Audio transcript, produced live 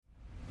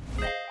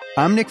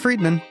I'm Nick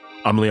Friedman.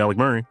 I'm Lee Alec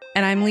Murray.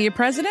 And I'm Leah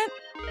President.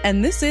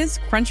 And this is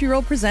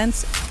Crunchyroll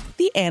Presents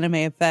The Anime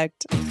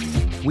Effect.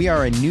 We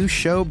are a new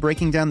show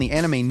breaking down the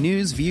anime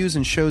news, views,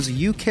 and shows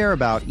you care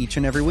about each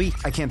and every week.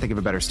 I can't think of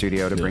a better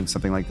studio to bring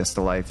something like this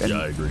to life. And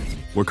yeah, I agree.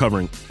 We're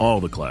covering all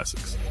the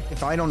classics.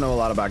 If I don't know a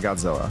lot about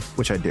Godzilla,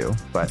 which I do,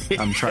 but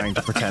I'm trying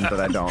to pretend that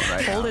I don't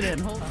right now. Hold it in,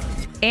 hold on.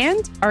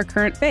 And our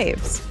current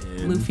faves.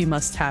 Luffy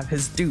must have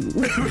his due.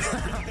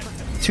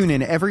 Tune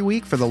in every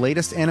week for the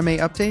latest anime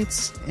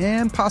updates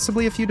and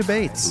possibly a few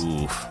debates.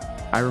 Oof.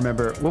 I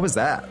remember, what was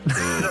that?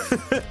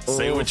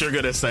 Say what you're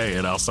going to say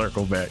and I'll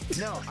circle back.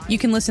 You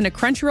can listen to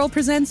Crunchyroll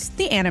Presents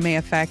The Anime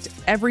Effect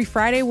every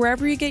Friday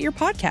wherever you get your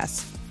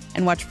podcasts.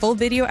 And watch full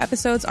video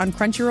episodes on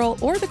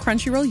Crunchyroll or the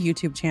Crunchyroll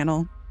YouTube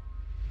channel.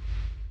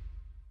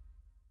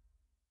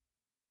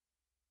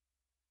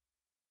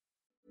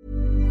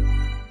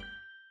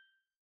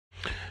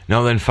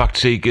 Now then, fact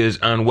seekers,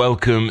 and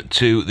welcome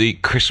to the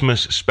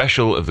Christmas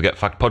special of the Get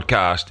Fact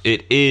podcast.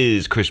 It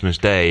is Christmas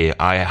Day.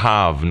 I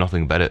have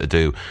nothing better to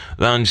do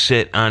than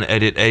sit and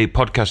edit a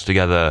podcast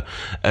together.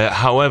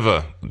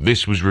 However,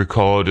 this was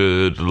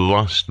recorded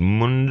last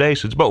Monday,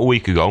 so it's about a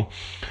week ago.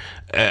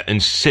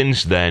 And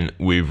since then,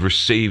 we've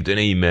received an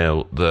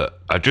email that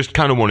I just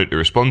kind of wanted to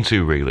respond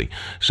to, really.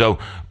 So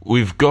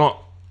we've got...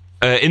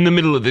 in the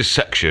middle of this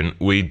section,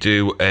 there's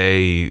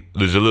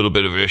a little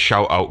bit of a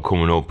shout out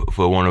coming up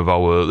for one of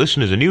our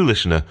listeners, a new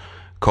listener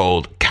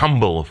called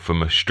Campbell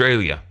from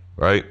Australia,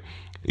 right?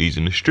 He's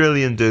an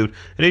Australian dude,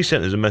 and he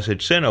sent us a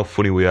message saying how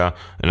funny we are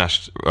and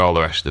asked all the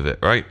rest of it,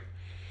 right?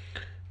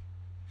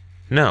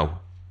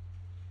 Now,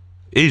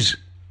 he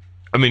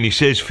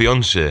says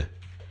fiance,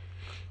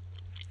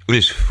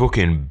 this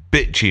fucking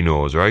bitch he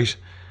knows, right,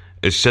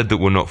 has said that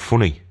we're not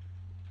funny,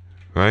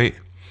 right?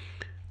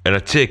 And I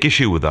take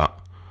issue with that.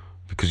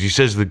 Because he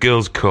says the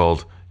girl's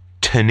called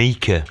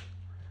Tanika,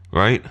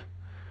 right?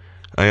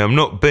 I am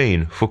not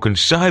being fucking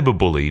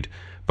cyberbullied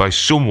by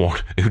someone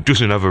who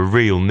doesn't have a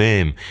real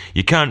name.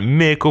 You can't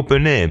make up a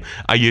name.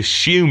 I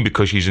assume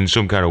because she's in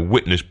some kind of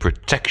witness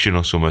protection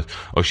or something,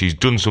 or she's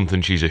done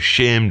something she's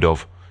ashamed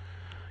of.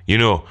 You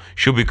know,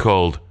 she'll be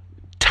called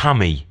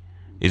Tammy,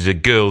 is a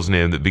girl's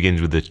name that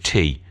begins with a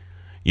T.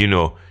 You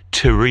know,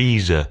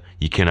 Teresa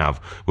you can have,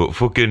 but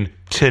fucking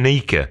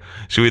Tanika.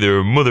 So either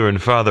her mother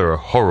and father are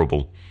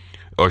horrible,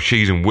 or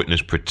she's in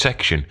witness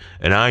protection,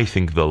 and I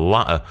think the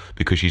latter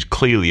because she's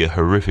clearly a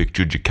horrific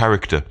judge of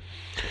character.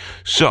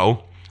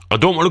 So, I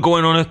don't want to go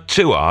in on her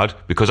too hard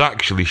because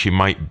actually she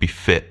might be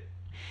fit.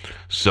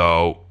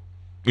 So,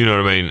 you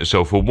know what I mean?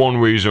 So for one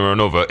reason or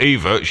another,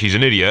 either she's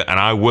an idiot and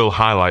I will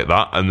highlight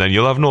that and then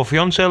you'll have no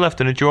fiancé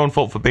left and it's your own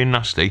fault for being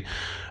nasty,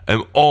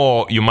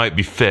 or you might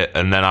be fit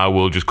and then I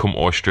will just come to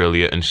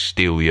Australia and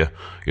steal you,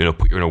 you know,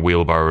 put you in a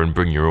wheelbarrow and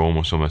bring you home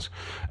or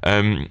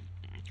something.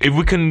 If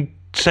we can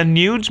send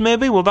nudes,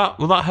 maybe? Will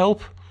that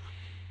help?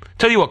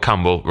 Tell you what,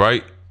 Campbell,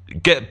 right?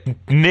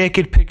 Get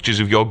naked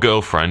pictures of your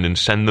girlfriend and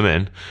send them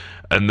in,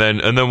 and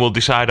then we'll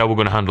decide how we're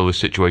going to handle this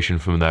situation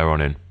from there on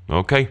in.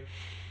 Okay?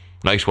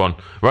 Nice one.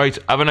 Right,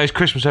 have a nice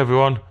Christmas,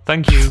 everyone.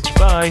 Thank you.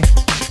 Bye.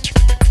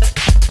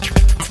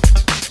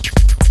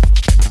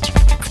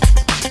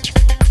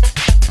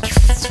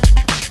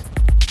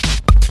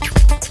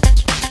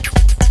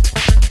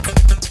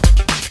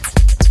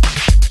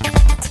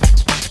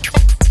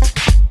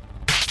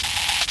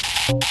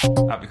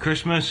 Happy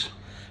Christmas.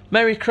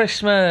 Merry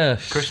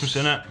Christmas. Christmas,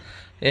 innit?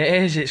 It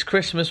is. It's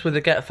Christmas with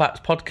the Get Facts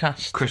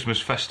podcast. Christmas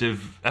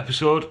festive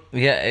episode.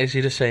 Yeah, is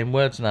he just saying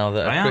words now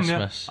that are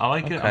Christmas? Yeah. I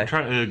like it. I'm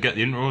trying to get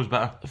the intros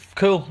better.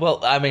 Cool. Well,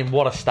 I mean,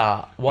 what a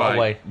start. What a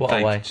way. What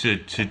a way.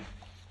 To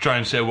try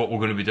and say what we're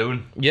going to be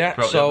doing. Yeah,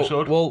 throughout the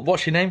episode. Well,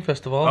 what's your name,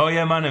 first of all? Oh,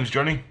 yeah, my name's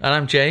Johnny. And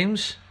I'm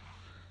James.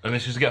 And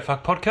this is the Get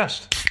Fact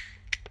podcast.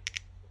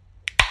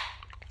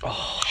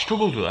 Oh,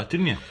 struggled with that,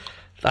 didn't you?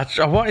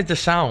 I wanted the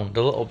sound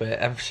a little bit,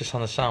 emphasis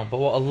on the sound, but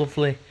what a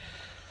lovely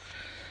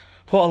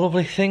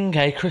thing,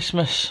 eh?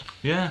 Christmas.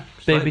 Yeah.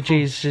 Baby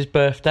Jesus'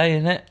 birthday,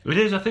 isn't it? It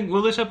is, I think.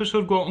 Will this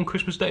episode go out on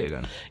Christmas Day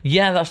again?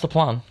 Yeah, that's the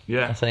plan.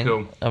 Yeah, I think.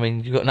 Cool. I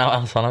mean, you've got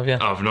nothing else on, have you?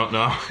 I've not,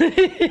 no.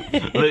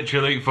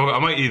 Literally, I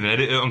might even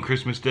edit it on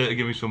Christmas Day to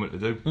give me something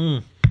to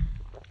do.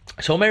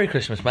 So, Merry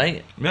Christmas,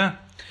 mate. Yeah.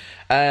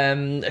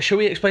 Shall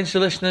we explain to the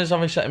listeners?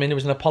 Obviously, I mean, there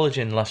was an apology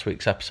in last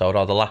week's episode,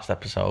 or the last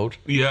episode.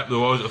 Yeah, there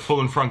was a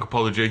full and frank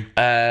apology.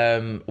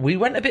 We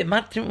went a bit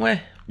mad, didn't we?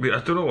 I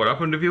don't know what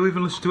happened. Have you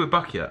even listened to it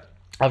back yet?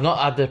 I've not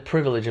had the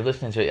privilege of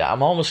listening to it yet.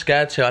 I'm almost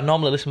scared to. I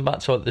normally listen back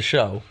to the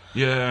show.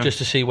 Yeah. Just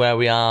to see where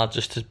we are,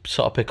 just to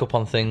sort of pick up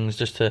on things,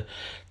 just to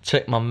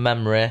take my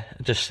memory,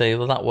 just say,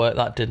 well, that worked,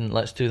 that didn't,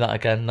 let's do that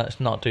again, let's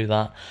not do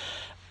that.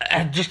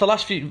 And just the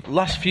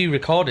last few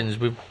recordings,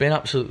 we've been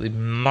absolutely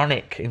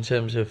manic in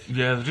terms of...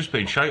 Yeah, they've just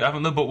been shite,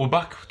 haven't they? But we're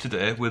back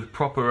today with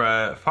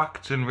proper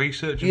facts and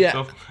research and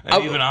stuff.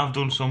 And even I've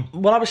done some.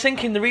 Well, I was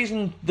thinking the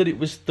reason that it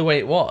was the way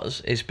it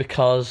was is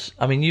because...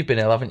 I mean, you've been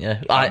ill, haven't you?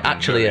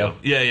 Actually ill.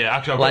 Yeah.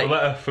 Actually, I've got a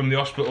letter from the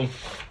hospital.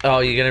 Oh,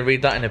 you're going to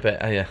read that in a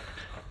bit, are you?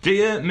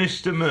 Dear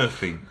Mr.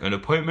 Murphy, an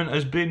appointment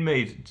has been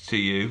made to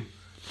you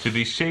to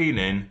be seen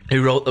in...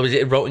 Who wrote... Was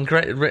it written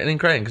in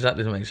crayon? Because that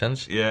doesn't make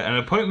sense. Yeah, an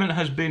appointment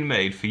has been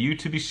made for you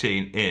to be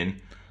seen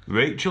in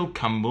Rachel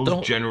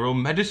Campbell's General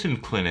Medicine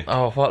Clinic.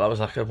 Oh, I thought that was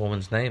like a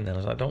woman's name then. I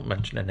was like, don't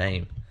mention a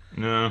name.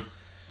 No.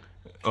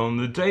 On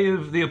the day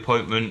of the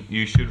appointment,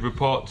 you should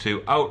report to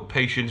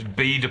Outpatients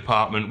B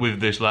Department with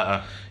this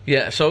letter.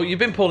 Yeah, so you've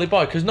been poorly,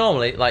 boy, because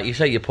normally, like, you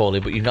say you're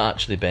poorly, but you've not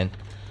actually been.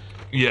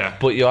 Yeah.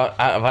 But you have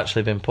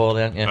actually been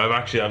poorly, haven't you? I've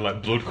actually had,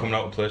 like, blood coming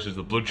out of places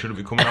the blood shouldn't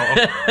be coming out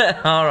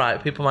of.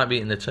 Alright, people might be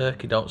eating the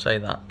turkey, don't say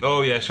that.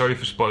 Oh, yeah, sorry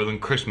for spoiling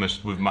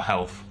Christmas with my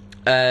health.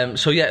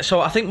 So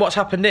I think what's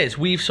happened is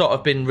we've sort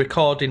of been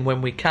recording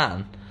when we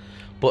can,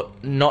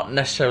 but not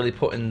necessarily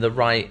putting the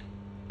right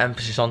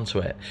emphasis onto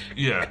it.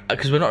 Yeah.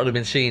 Because we've not really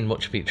been seeing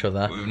much of each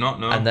other. We've not,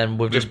 no. And then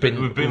we've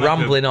been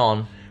rambling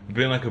on. We've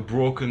been like a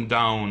broken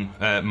down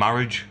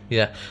marriage.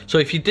 Yeah. So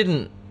if you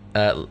didn't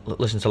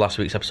listen to last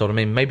week's episode, I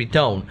mean, maybe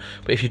don't,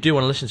 but if you do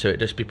want to listen to it,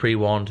 just be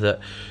pre-warned that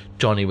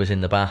Johnny was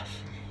in the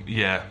bath.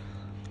 Yeah.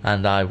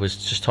 And I was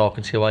just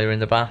talking to you while you were in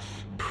the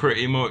bath.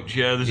 Pretty much,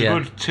 yeah. There's a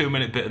good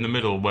 2-minute bit in the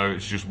middle where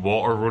it's just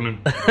water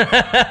running.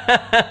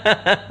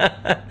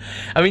 I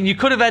mean, you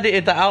could have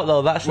edited that out,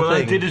 though, that's the thing. Well,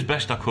 I did as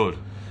best I could.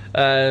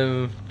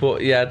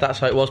 But yeah, that's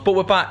how it was. But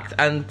we're back,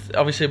 and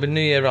obviously with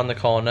New Year around the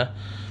corner,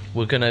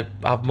 we're going to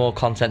have more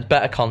content,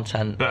 better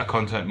content. Better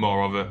content,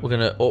 more of it. We're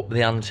going to up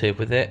the ante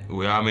with it.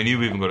 I mean,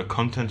 you've even got a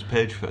contents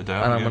page for today.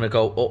 And I'm going to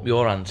go up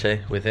your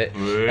ante with it.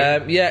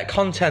 Right.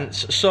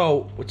 Contents.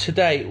 So,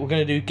 today we're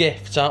going to do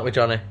gifts, aren't we,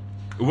 Johnny?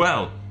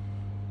 Well,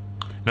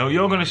 now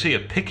you're going to see a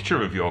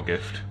picture of your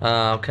gift.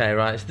 Okay,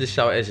 right. So this is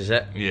how it is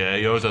it? Yeah,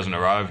 yours hasn't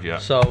arrived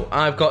yet. So,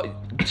 I've got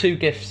 2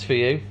 gifts for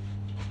you.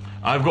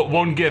 I've got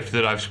one gift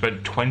that I've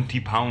spent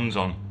 £20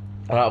 on.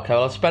 Alright, okay,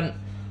 well, I've spent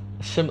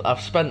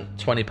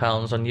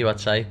 £20 on you, I'd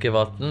say. Give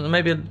or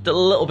maybe a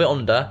little bit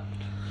under.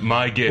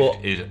 My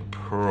gift is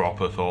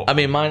proper thought. I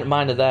mean,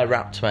 mine are there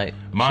wrapped, mate.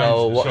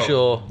 What's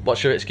your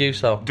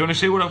excuse, though? Do you want to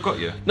see what I've got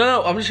you?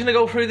 No, I'm just going to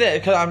go through this,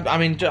 because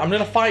I'm going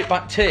to fight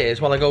back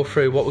tears while I go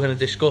through what we're going to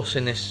discuss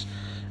in this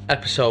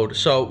episode.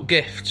 So,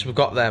 gifts, we've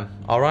got them,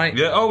 alright?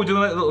 Yeah, we're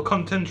doing like a little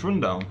contents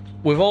rundown.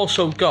 We've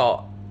also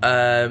got,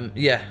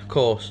 of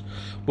course.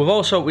 We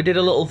did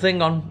a little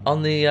thing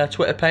on the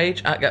Twitter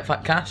page,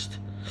 @GetFatCast.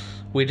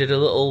 We did a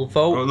little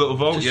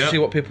vote. Just to see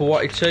what people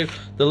wanted to.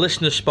 The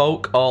listeners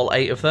spoke, all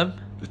 8 of them.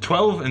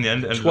 12 in the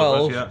end.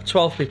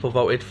 12 people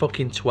voted.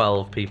 Fucking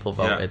 12 people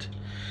voted.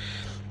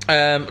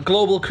 Yeah.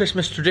 Global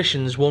Christmas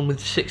traditions won with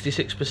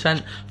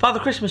 66%.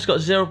 Father Christmas got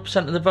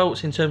 0% of the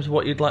votes in terms of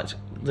what you'd like to...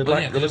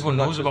 everyone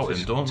knows about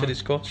him, don't they? To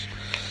discuss.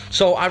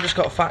 So I've just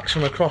got facts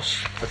from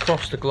across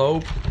the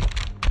globe.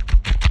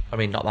 I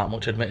mean, not that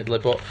much, admittedly,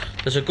 but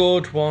there's a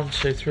good 5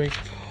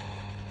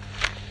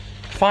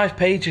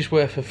 pages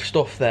worth of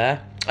stuff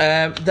there.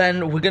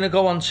 Then we're going to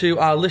go on to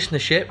our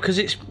listenership, because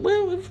we've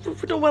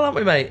done well,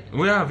 haven't we, mate?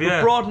 We have, yeah.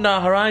 We've broadened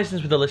our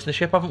horizons with the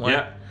listenership, haven't we?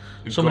 Yeah.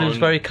 Somebody was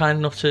very kind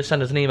enough to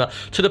send us an email,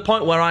 to the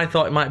point where I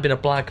thought it might have been a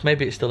blag.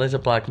 Maybe it still is a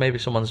blag. Maybe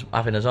someone's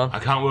having us on. I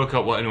can't work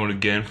out what anyone would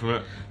gain from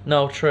it.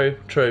 No, true.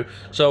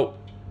 So,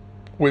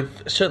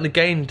 we've certainly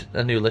gained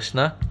a new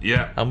listener.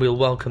 Yeah. And we'll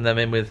welcome them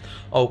in with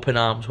open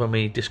arms when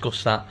we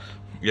discuss that.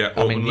 Yeah,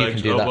 I mean, you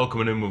can do that.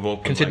 Welcoming in with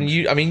open Considering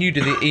legs. you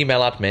do the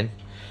email admin,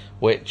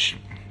 which...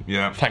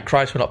 Yeah. Thank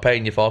Christ we're not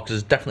paying you for, because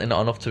there's definitely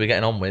not enough to be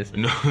getting on with.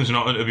 No, there's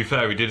not. To be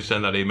fair, we did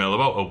send that email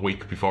about a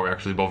week before we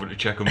actually bothered to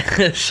check them.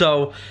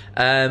 So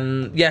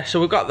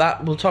we've got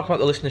that. We'll talk about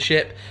the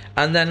listenership,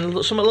 and then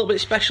something a little bit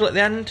special at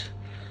the end,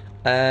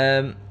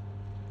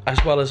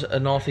 as well as a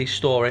Northeast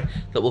story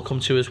that we'll come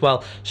to as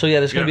well. So yeah,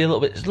 there's going to be a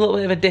little bit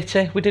of a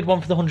ditty. We did one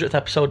for the 100th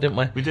episode, didn't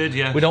we? We did,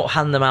 yeah. We don't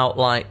hand them out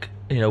like,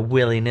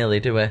 willy-nilly,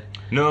 do we?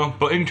 No,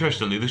 but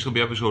interestingly, this will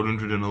be episode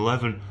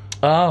 111.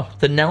 Oh,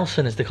 the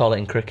Nelson, as they call it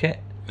in cricket.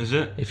 Is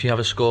it? If you have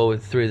a score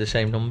with 3 of the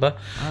same number.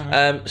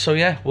 Right. So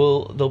yeah,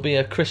 there'll be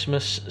a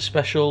Christmas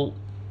special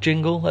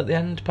jingle at the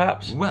end,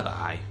 perhaps. Well,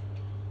 aye.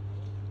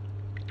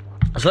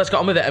 So let's get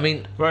on with it. I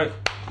mean, right.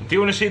 Do you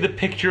want to see the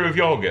picture of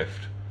your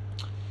gift?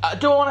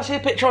 Do I want to see a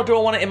picture, or do I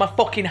want it in my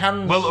fucking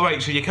hands? Well,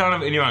 right. So you can't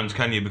have it in your hands,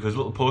 can you? Because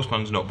little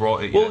postman's not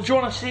brought it yet. Well, do you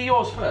want to see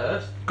yours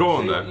first? Go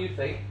on then. then. What you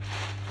think?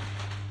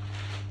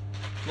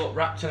 Look,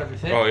 wrapped and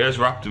everything. Oh, he has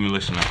wrapped him,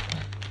 listener.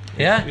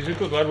 Yeah. He's a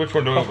good lad. Which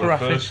one do I open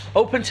first?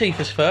 Open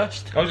Tifa's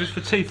first. Oh, just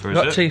for Tifa, is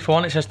Got it? Tifa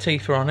on. It says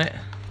Tifa on it.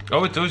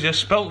 Oh, it does. Yeah,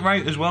 spelt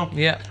right as well.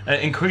 Yeah.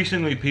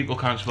 Increasingly, people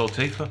can't spell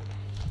Tifa.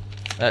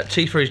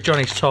 Tifa is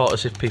Johnny's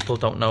tortoise. If people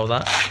don't know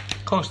that.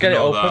 Of course, get they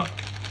know it open.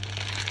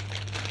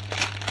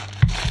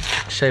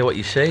 That. Say what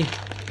you see.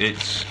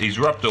 He's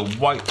wrapped a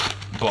white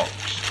box.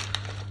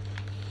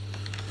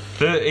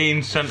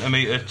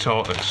 13cm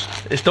tortoise.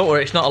 Don't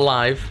worry, it's not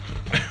alive.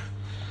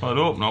 I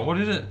hope not. What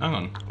is it? Hang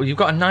on. Well, you've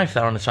got a knife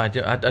there on the side.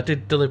 I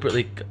did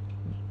deliberately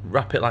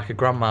wrap it like a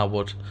grandma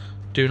would.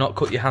 Do not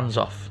cut your hands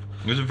off.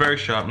 It was a very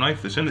sharp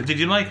knife, this, isn't it? Did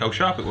you like how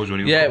sharp it was when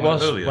you it cut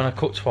was it earlier? when I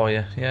cooked for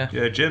you, yeah.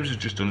 Yeah, James has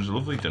just done his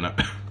lovely dinner.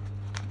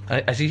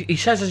 As he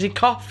says as he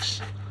coughs.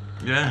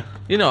 Yeah.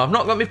 I've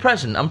not got my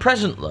present. I'm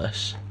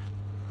presentless.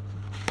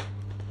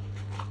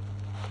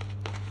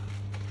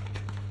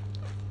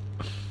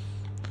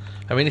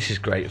 I mean, this is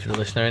great for the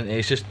listener, isn't it?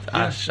 It's just,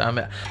 I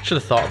should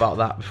have thought about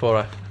that before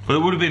I... But it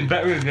would have been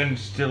better if you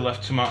still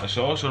left tomato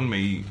sauce on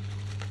me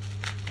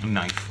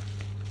knife.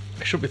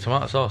 It should be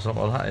tomato sauce, not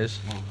what that is.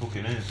 Well, it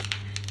fucking is.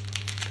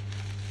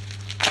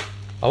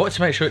 I wanted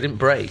to make sure it didn't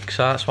break,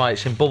 so that's why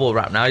it's in bubble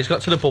wrap now. He's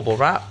got to the bubble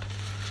wrap.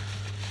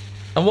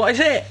 And what is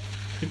it?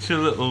 It's a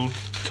little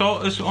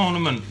tortoise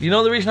ornament. You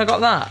know the reason I got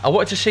that? I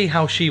wanted to see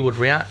how she would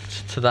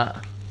react to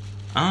that.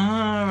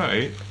 Ah,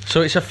 right.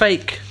 So it's a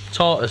fake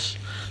tortoise.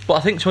 But I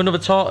think to another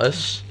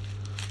tortoise,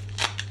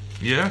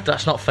 Yeah.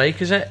 that's not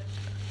fake, is it?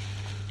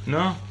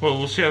 No. Well,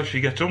 we'll see how she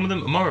gets on with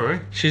him tomorrow, eh?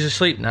 She's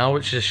asleep now,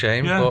 which is a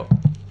shame, Yeah. but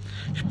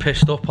she's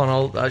pissed up on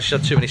all... she's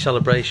had too many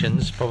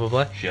celebrations,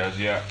 probably. She has,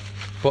 yeah.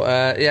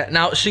 But, yeah.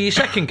 Now, so your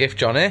second gift,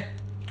 Johnny.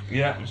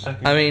 Yeah,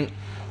 second. I mean,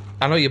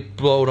 I know you're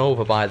blown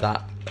over by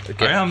that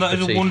gift. I am. That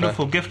is a for Tifa.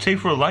 wonderful gift.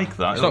 Tifa will like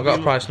that. It's not got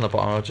a price on the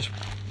bottom, I'll just...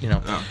 You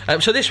know. Oh.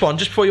 So this one,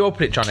 just before you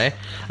open it, Johnny,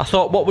 I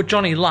thought, what would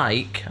Johnny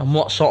like and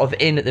what's sort of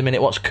in at the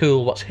minute? What's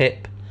cool? What's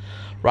hip?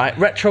 Right,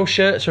 retro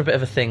shirts are a bit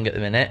of a thing at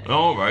the minute.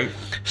 All right.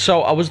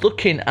 So I was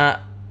looking at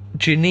a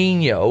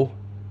Juninho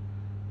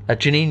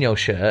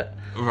shirt,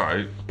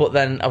 Right. but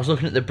then I was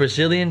looking at the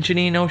Brazilian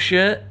Juninho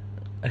shirt.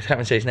 I can't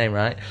even say his name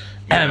right.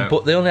 Yeah.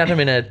 But they only had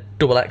him in a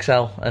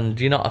XXL, and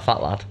you're not a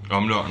fat lad.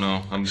 I'm not,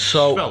 no. I'm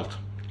So- svelte.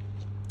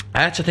 I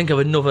had to think of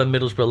another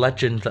Middlesbrough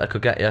legend that I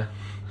could get you.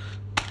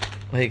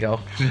 There you go.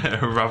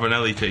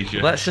 Ravanelli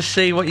t-shirt. Let's just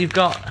see what you've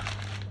got.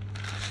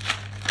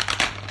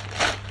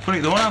 Funny,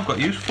 the one I've got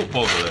used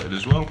football related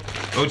as well.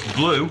 Oh, it's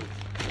blue.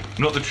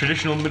 Not the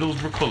traditional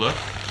Middlesbrough colour.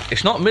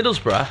 It's not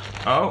Middlesbrough.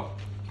 Oh.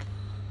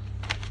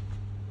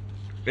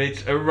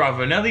 It's a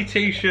Ravanelli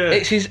t-shirt.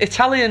 It's his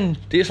Italian.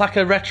 It's like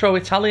a retro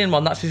Italian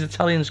one. That's his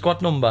Italian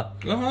squad number.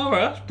 Oh,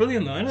 alright, that's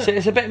brilliant though, isn't So it?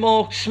 it's a bit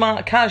more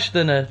smart cash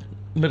than a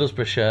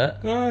Middlesbrough shirt.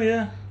 Oh,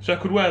 yeah. So I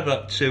could wear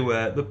that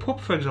to the pub,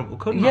 for example,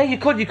 couldn't Yeah, I? you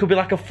could. You could be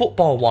like a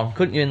football one,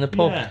 couldn't you, in the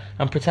pub Yeah.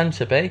 and pretend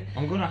to be?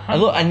 I'm going to have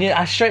And look,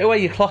 and straight away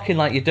you're clocking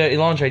like your dirty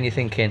laundry, and you're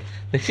thinking,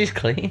 this is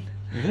clean.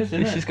 It is,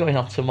 isn't This it? is going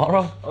off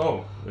tomorrow.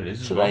 Oh, it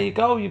is as So well. there you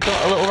go. You've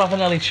got a little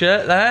Ravanelli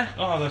shirt there.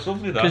 Oh, that's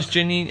lovely, that. Because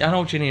I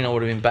know Janino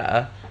would have been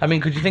better. I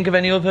mean, could you think of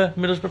any other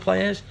Middlesbrough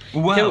players?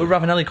 Well- You came up with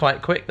Ravanelli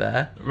quite quick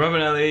there.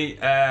 Ravanelli,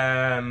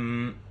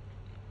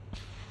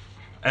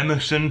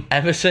 Emerson,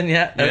 Everson,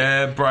 yeah.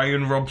 yeah,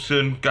 Brian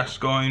Robson,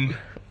 Gascoigne,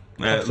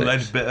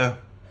 Ledbetter.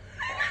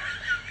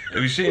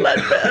 Have you seen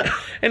Ledbetter.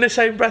 In the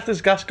same breath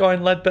as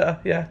Gascoigne, Ledbetter,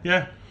 yeah.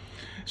 Yeah.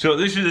 So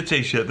this is a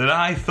t-shirt that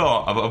I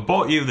thought, I've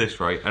bought you this,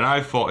 right, and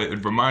I thought it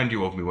would remind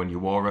you of me when you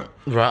wore it.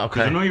 Right,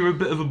 Because I okay. know you're a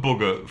bit of a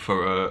bugger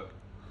for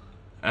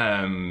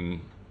a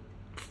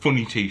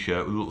funny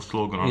t-shirt with a little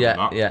slogan on it Yeah, and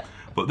that. yeah.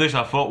 But this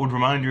I thought would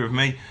remind you of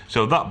me.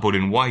 So that, but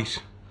in white.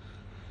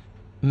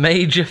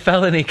 Major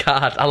felony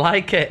card. I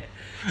like it.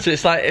 So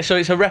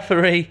it's a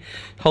referee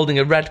holding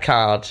a red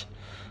card,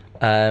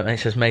 and it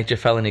says major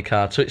felony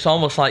card. So it's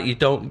almost like you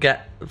don't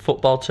get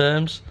football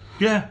terms,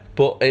 Yeah,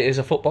 but it is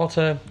a football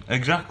term.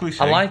 exactly.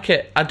 I like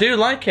it. I do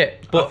like it.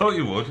 I But thought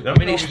you would. I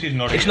mean, it's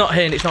nodding. not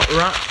here and it's not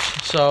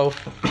wrapped. So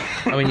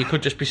I mean, you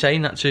could just be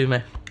saying that to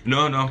me.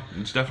 No,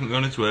 it's definitely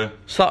on its way.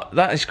 So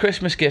that is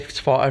Christmas gifts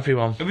for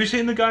everyone. Have you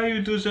seen the guy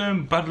who does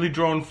badly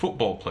drawn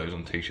football players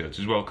on t-shirts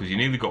as well? Because you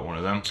nearly got one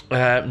of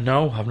them.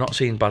 No, I've not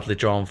seen badly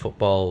drawn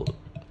football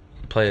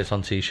players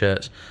on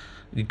t-shirts.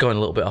 You're going a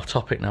little bit off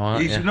topic now,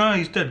 aren't you? No,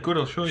 he's dead good.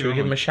 I'll show you. Should we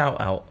give him a shout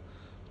out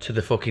to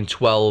the fucking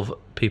 12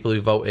 people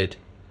who voted?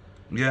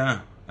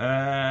 Yeah.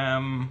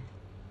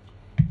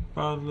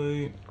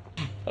 Badly.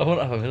 I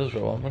won't have a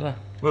Middlesbrough one, would I?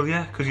 Well,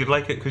 yeah, because you'd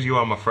like it because you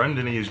are my friend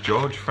and he is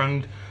George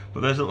friend.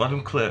 But there's little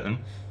Adam Clayton.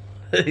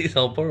 These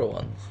old Borough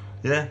ones.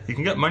 Yeah, you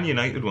can get Man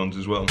United ones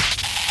as well.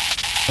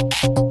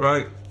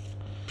 Right.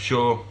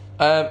 Sure.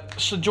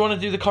 So do you want to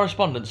do the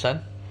correspondence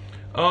then?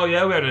 Oh,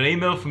 yeah, we had an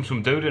email from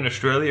some dude in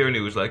Australia and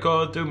he was like,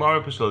 oh, do more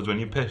episodes when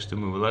you're pissed.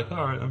 And we were like,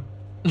 alright then.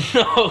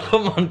 No,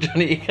 come on,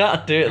 Johnny, you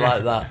can't do it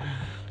like that.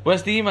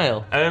 Where's the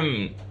email?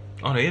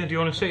 On here, do you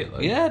want to see it?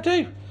 Like? Yeah, I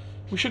do.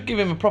 We should give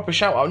him a proper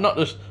shout out, not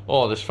just,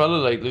 oh, this fella,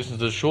 like, listens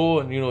to the show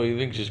and, you know, he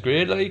thinks it's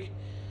great, like.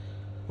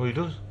 Well, he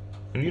does.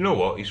 And you know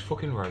what? He's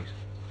fucking right.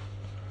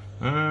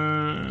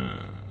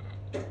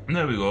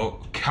 There we go.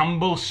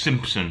 Campbell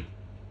Simpson.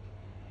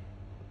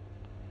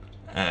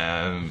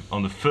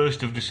 On the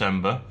 1st of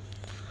December.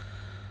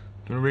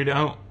 Do you want to read it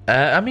out?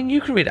 I mean,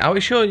 you can read it out.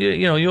 It's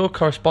your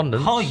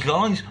correspondence. Hi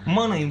guys,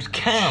 my name's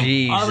Cam.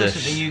 Jesus I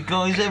listen to you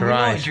guys every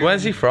night. Christ.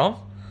 Where's he from?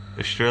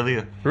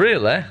 Australia.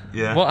 Really?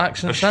 Yeah. What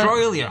accent's that?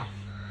 Australia.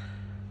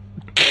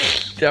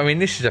 I mean,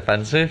 this is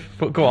offensive,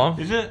 but go on.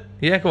 Is it?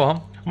 Yeah, go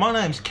on. My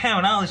name's Cam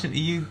and I listen to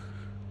you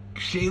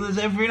Sheila's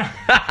every night.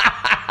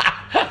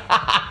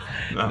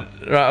 No.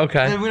 Right,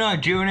 okay. Every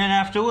night during and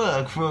after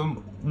work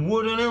from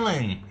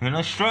Woodinilling in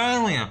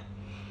Australia.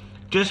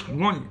 Just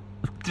want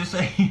to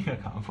say I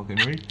can't fucking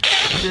read.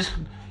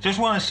 Just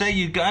want to say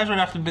you guys would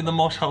have to be the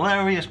most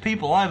hilarious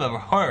people I've ever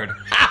heard.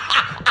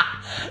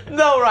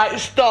 No, right,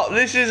 stop.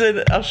 This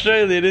isn't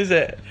Australian, is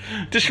it?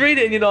 Just read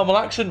it in your normal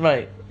accent,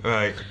 mate.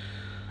 Right.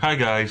 Hi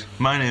guys,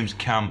 my name's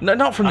Cam. No,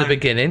 not from the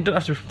beginning. Don't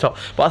have to be from the top.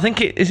 But I think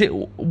is it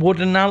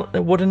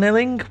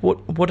Woodenelling,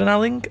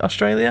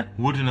 Australia?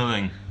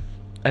 Woodenelling.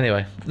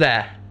 Anyway,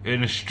 there.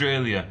 In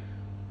Australia.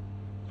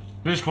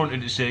 Just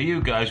wanted to say,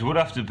 you guys would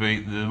have to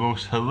be the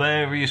most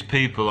hilarious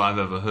people I've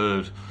ever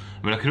heard.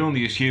 I mean, I can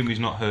only assume he's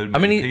not heard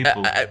many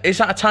people. Is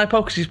that a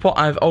typo? Because he's put,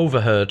 I've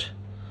overheard.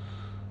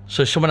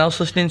 So is someone else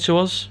listening to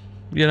us?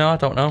 You know, I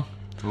don't know.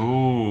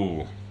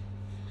 Ooh.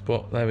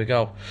 But there we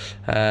go.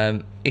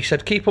 He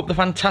said, keep up the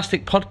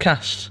fantastic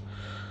podcast.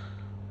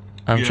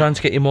 I'm trying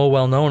to get you more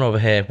well known over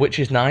here, which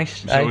is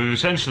nice. So we've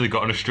essentially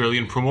got an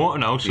Australian promoter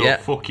now, so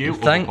fuck you.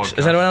 Thanks.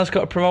 Has anyone else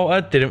got a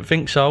promoter? Didn't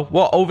think so.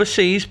 What,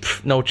 overseas?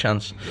 Pff, no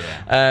chance.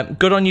 Yeah.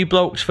 Good on you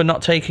blokes for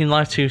not taking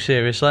life too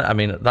seriously. I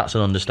mean, that's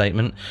an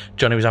understatement.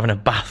 Johnny was having a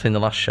bath in the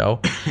last show.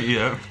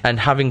 Yeah. And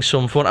having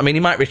some fun. I mean,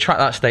 he might retract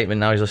that statement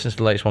now he's listening to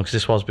the latest one, because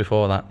this was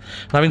before that.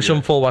 And having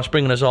some fun whilst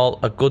bringing us all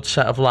a good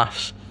set of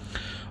laughs.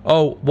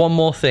 Oh, one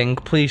more thing.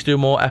 Please do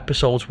more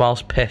episodes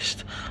whilst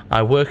pissed.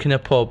 I work in a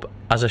pub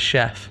as a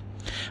chef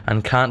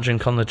and can't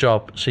drink on the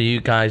job, so you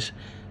guys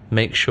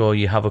make sure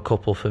you have a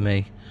couple for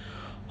me.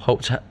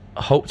 Hope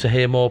to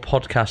hear more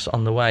podcasts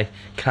on the way.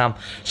 Cam.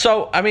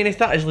 So, I mean, if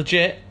that is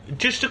legit...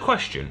 Just a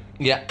question.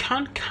 Yeah.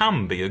 Can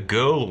Cam be a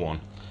girl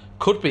one?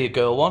 Could be a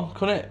girl one,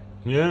 couldn't it?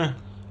 Yeah.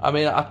 I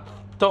mean, I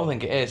don't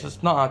think it is.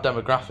 It's not our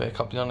demographic,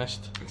 I'll be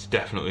honest. It's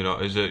definitely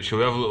not, is it? Shall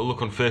we have a little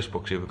look on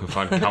Facebook, see if we can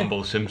find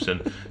Campbell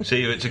Simpson,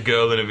 see if it's a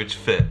girl and if it's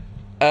fit?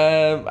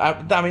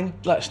 I mean,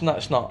 let's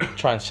not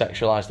try and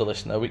sexualise the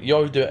listener. You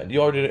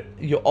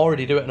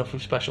already do it enough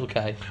with Special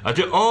K. I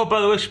do. Oh, by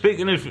the way,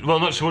 speaking of, well,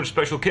 not so much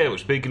Special K, but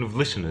speaking of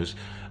listeners,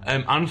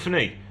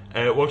 Anthony,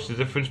 what's the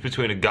difference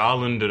between a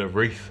garland and a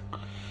wreath?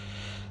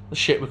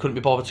 Shit, we couldn't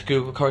be bothered to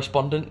Google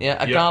correspondent.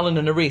 Yeah, a garland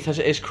and a wreath, as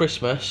it is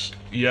Christmas.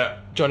 Yeah.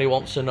 Johnny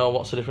wants to know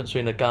what's the difference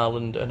between a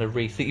garland and a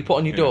wreath that you put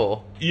on your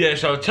door. Yeah,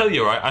 so I'll tell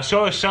you, right, I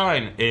saw a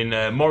sign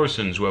in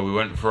Morrison's where we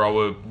went for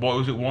our, what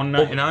was it,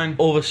 $1.99?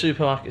 All the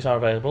supermarkets are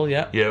available,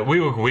 yeah. Yeah,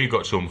 we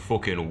got some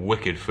fucking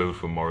wicked food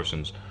from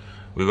Morrison's.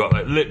 We got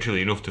like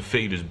literally enough to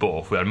feed us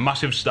both. We had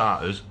massive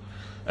starters,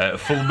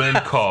 full main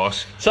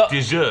course,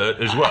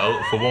 dessert as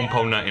well for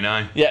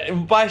 £1.99. Yeah,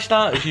 by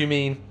starters you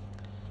mean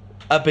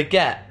a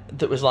baguette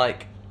that was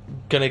like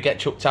gonna get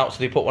chucked out, so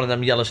they put one of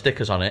them yellow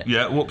stickers on it.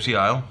 Yeah, whoopsie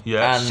aisle.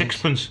 Yeah, and,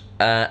 sixpence.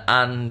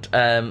 And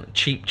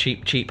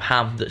cheap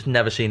ham that's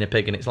never seen a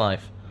pig in its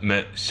life.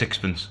 Mate,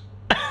 sixpence.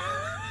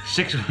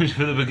 Sixpence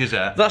for the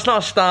baguette. That's not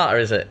a starter,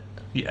 is it?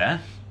 Yeah.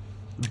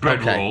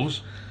 Bread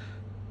rolls.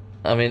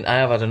 I mean, I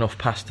have had enough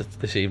pasta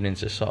this evening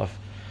to sort of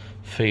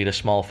feed a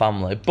small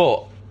family,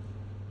 but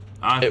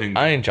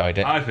I enjoyed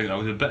it. I think that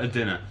was a better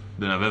dinner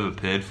than I've ever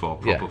paid for,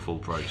 proper full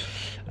price.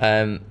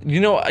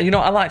 You know,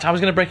 I liked. I was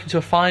going to break into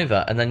a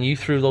fiver, and then you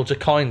threw loads of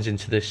coins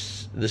into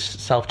this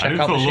self-checkout machine. I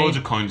didn't throw loads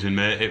of coins in,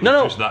 mate. It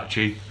was just that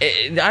cheap.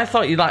 I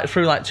thought you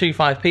threw like 2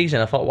 5p's in.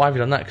 I thought, why have you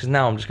done that? Because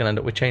now I'm just going to end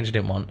up with change I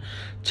didn't want.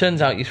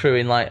 Turns out you threw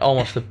in like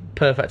almost the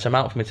perfect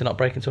amount for me to not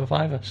break into a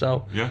fiver.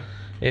 So yeah,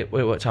 it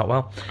worked out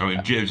well. I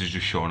mean, James is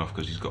just showing off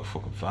because he's got a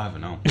fucking fiver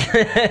now.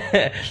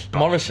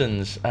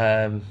 Morrison's,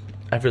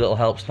 every little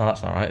helps. No,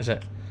 that's not right, is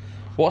it?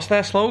 What's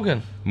their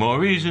slogan? More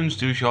reasons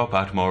to shop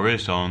at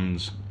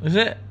Morrison's. Is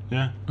it?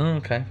 Yeah. Oh,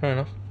 okay, fair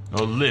enough.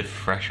 Or live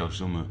fresh or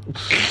something.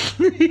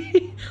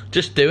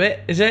 Just do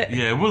it, is it?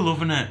 Yeah, we're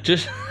loving it.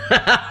 Just...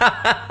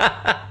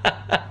 that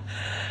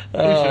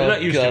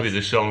used to be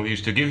the song that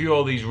used to give you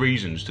all these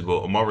reasons to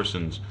go to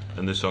Morrison's,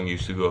 and the song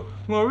used to go,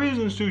 more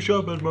reasons to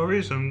shop at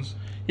Morrison's.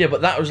 Yeah,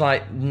 but that was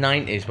like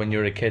 90s when you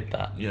were a kid,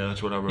 that. Yeah,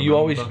 that's what I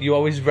remember. You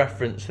always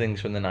reference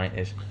things from the 90s.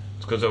 It's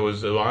because I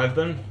was alive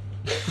then.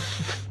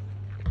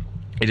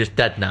 You're just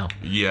dead now.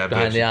 Yeah,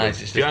 behind basically. The eyes, it's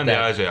just behind dead.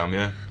 the eyes I am,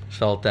 yeah.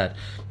 It's all dead.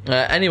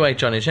 Anyway,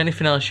 Johnny, is there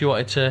anything else you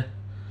wanted to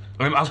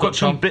I've got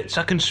some bits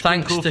I can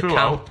sprinkle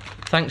throughout.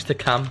 Thanks to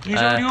Cam. He's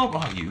already up,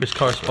 are you? His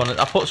correspondent.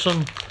 I put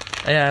some...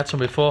 Yeah, I had some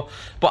before.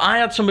 But I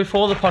had some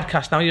before the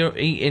podcast. Now you're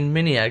eating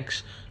mini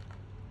eggs.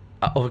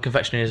 Other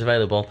confectionery is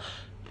available.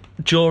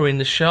 During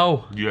the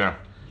show. Yeah.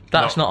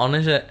 That's not on,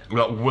 is it?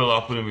 That will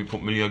happen if we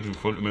put mini eggs in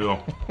front of me,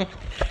 though.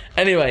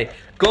 Anyway,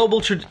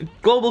 Global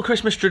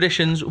Christmas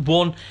Traditions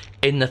won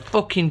in the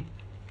fucking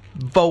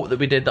vote that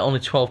we did that only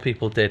 12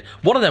 people did.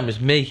 One of them was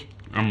me.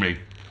 And me.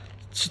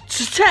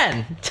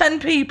 10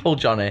 people,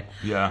 Johnny.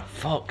 Yeah.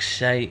 Fuck's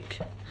sake.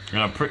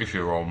 And I'm pretty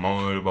sure we're all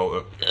moaning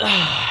about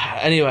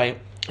it. Anyway,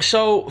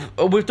 so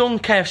we've done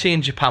KFC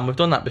in Japan. We've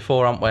done that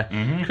before, haven't we?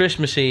 Mm-hmm.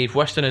 Christmas Eve,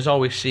 Westerners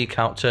always seek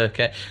out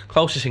turkey.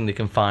 Closest thing they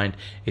can find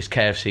is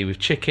KFC with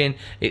chicken.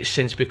 It's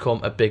since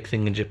become a big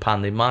thing in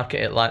Japan. They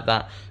market it like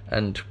that.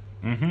 And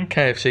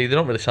KFC, they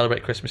don't really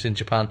celebrate Christmas in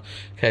Japan.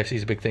 KFC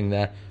is a big thing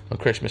there on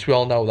Christmas. We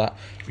all know that.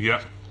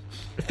 Yeah.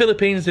 The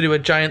Philippines, they do a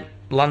giant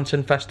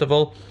lantern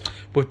festival.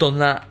 We've done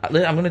that.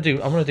 I'm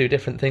gonna do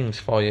different things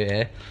for you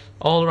here.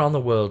 All around the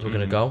world, we're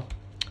gonna go.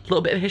 A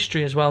little bit of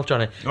history as well,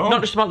 Johnny. Oh.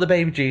 Not just about the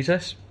baby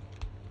Jesus.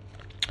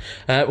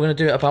 We're gonna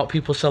do it about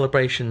people's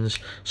celebrations.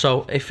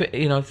 So if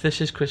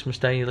this is Christmas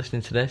Day, you're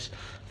listening to this,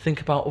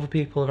 think about other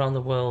people around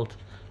the world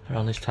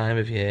around this time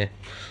of year.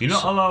 You're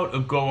not allowed to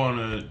go on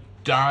a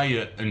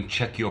diet and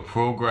check your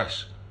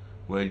progress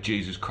where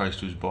Jesus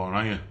Christ was born,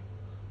 are you?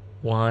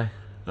 Why?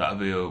 That'd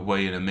be a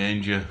way in a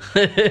manger.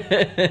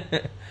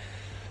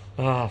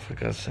 Oh, for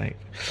God's sake.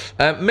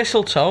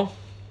 Mistletoe,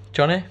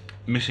 Johnny.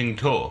 Missing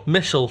toe.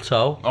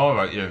 Mistletoe. All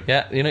right, yeah.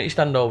 Yeah, you know you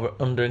stand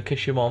under and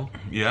kiss your mum.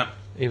 Yeah.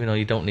 Even though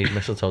you don't need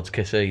mistletoe to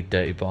kiss her, you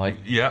dirty boy.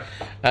 Yeah.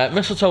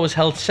 Mistletoe was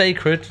held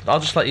sacred. I'll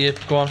just let you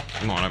go on.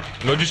 Come on.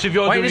 No, just if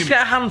you're Why doing don't you just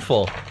get a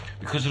handful?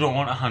 Because I don't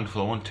want a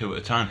handful, I want two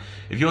at a time.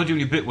 If you're doing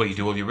your bit where you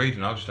do all your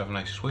reading, I'll just have a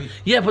nice sweet.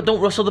 Yeah, but don't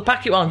rustle the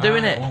packet while I'm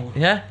doing it. Well,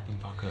 Yeah?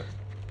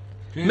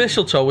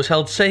 Mistletoe was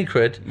held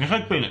sacred. It's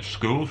like being at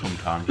school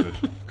sometimes.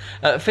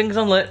 Fingers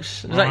on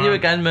lips. Is that you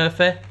again,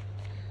 Murphy?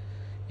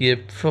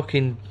 You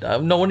fucking...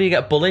 no wonder you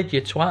get bullied,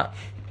 you twat.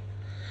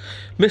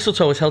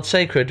 Mistletoe was held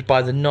sacred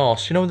by the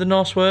Norse. You know who the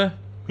Norse were?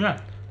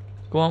 Yeah.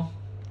 Go on.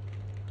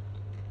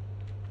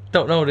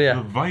 Don't know, do you?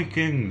 The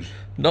Vikings.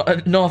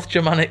 North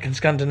Germanic and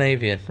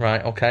Scandinavian,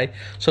 right? Okay.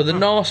 So the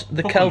Norse,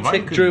 the fucking Celtic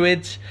Vikings.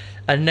 Druids,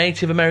 and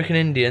Native American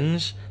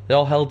Indians, they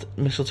all held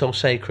mistletoe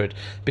sacred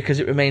because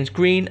it remains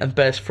green and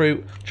bears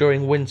fruit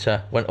during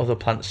winter when other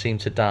plants seem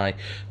to die.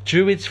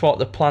 Druids thought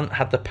the plant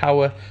had the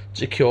power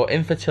to cure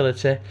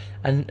infertility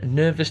and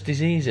nervous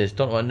diseases.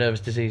 Don't know what nervous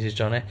disease is,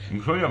 Johnny.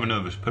 I'm sure you have a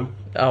nervous poo.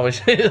 Oh, is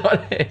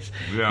what it is?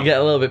 Yeah. You get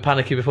a little bit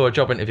panicky before a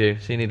job interview,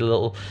 so you need a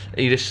little.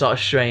 You just sort of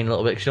strain a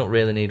little bit because you don't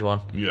really need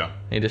one. Yeah.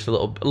 You just a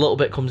little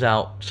bit comes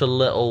out, just a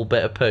little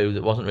bit of poo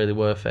that wasn't really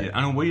worth it. Yeah,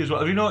 and a wee as well.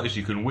 Have you noticed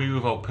you can wee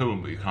without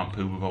pooing, but you can't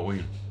poo without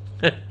weeing?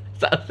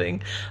 Is that a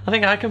thing? I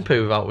think I can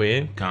poo without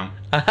weeing. Can't.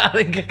 I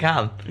think I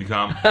can. You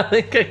can't. I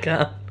think I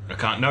can. I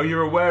can't. Now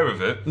you're aware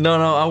of it. No,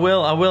 I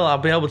will. I'll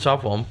be able to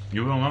have one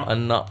You will not.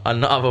 and not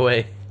have a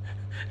wee.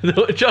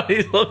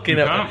 Johnny's looking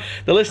You at can't. me.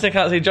 The listener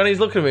can't see. Johnny's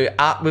looking at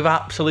me with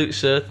absolute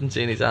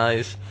certainty in his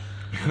eyes.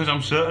 Because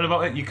I'm certain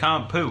about it, you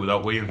can't poo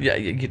without weeing. Yeah,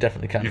 you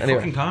definitely can. You Anyway.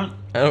 fucking can't.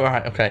 Oh,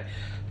 right, okay.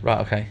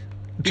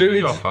 Give me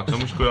your facts, I'm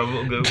just going to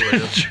have a little Google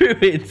later.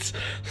 Druids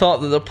thought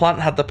that the plant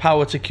had the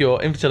power to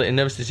cure infertility and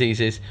nervous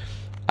diseases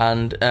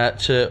and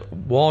to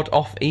ward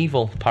off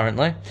evil,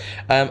 apparently.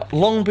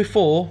 Long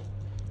before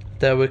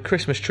there were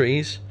Christmas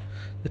trees,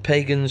 the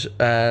pagans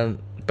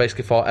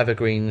basically thought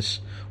evergreens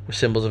were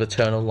symbols of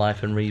eternal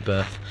life and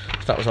rebirth.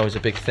 So that was always a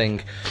big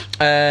thing.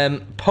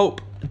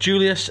 Pope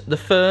Julius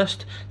I,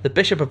 the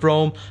Bishop of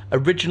Rome,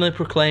 originally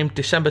proclaimed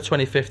December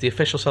 25th the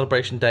official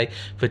celebration day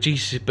for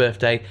Jesus'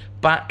 birthday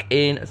back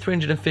in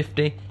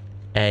 350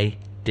 AD.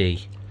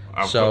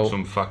 I've got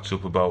some facts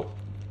up about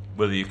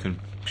whether you can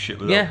shit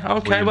without Yeah,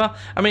 okay, weeing. well,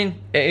 I mean,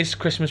 it is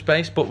Christmas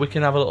based, but we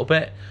can have a little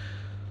bit.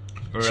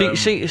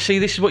 See,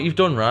 this is what you've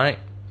done, right?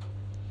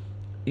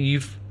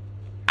 You've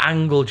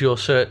angled your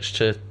search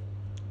to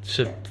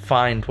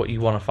find what you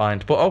want to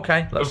find. But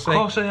okay, let's Of see.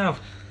 course I have.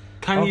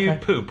 Can you Okay.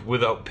 poop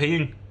without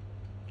peeing?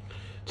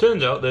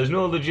 Turns out there's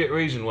no legit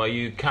reason why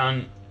you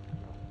can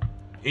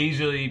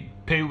easily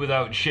poo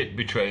without shit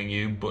betraying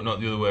you, but not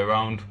the other way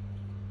around.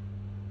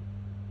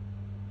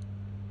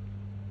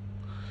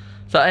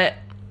 Is that it?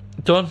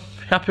 Done?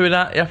 Happy with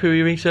that? You happy with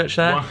your research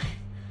there?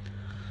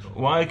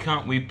 Why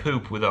can't we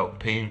poop without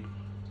peeing?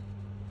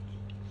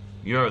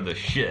 You're the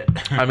shit.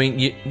 I mean,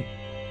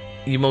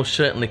 you most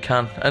certainly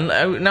can. And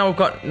now we've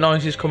got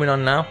noises coming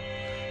on now.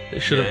 It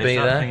shouldn't be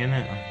there. Thing, isn't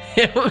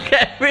it? We'll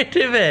get rid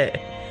of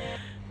it.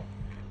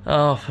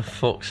 Oh, for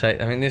fuck's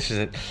sake. I mean, this is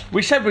it.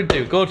 We said we'd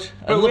do good.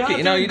 But And we look are at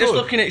you now, doing you're just good.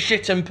 looking at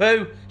shit and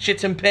poo,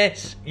 shit and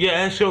piss.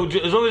 Yeah, so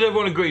as long as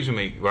everyone agrees with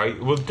me, right,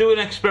 we'll do an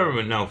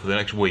experiment now for the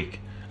next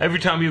week. Every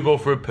time you go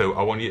for a poo,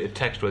 I want you to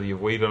text whether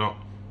you've weed or not.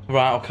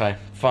 Right, okay,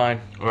 fine.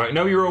 Alright,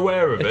 now you're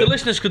aware of If it. the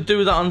listeners could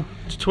do that on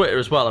Twitter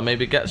as well and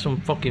maybe get some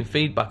fucking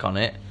feedback on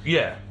it.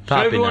 Yeah. So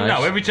That'd be everyone nice.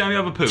 now, every time you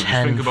have a poo, just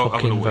 10 think about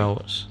having a fucking wee.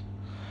 votes.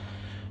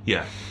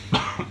 Yeah.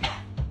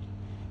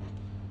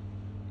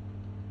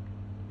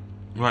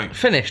 Right.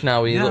 Finish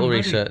now with your Yeah, little I'm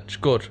ready.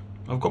 research. Good.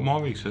 I've got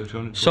more research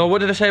on it. So what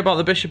did I say about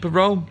the Bishop of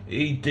Rome?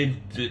 He did.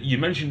 You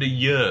mentioned a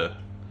year.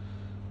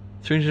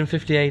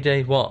 350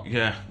 AD, what?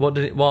 Yeah. What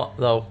did it, what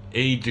though?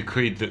 He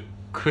decreed that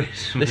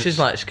Christmas. This is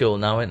like school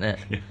now, isn't it?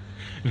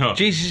 No.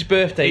 Jesus'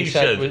 birthday, He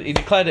said- he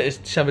declared it as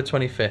December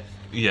 25th.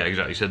 Yeah,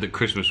 exactly. He said that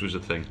Christmas was a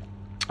thing.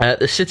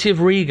 The city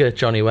of Riga,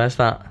 Johnny, where's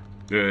that?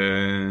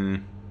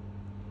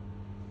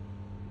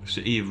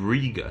 City of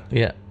Riga.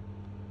 Yeah.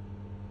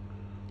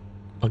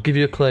 I'll give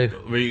you a clue.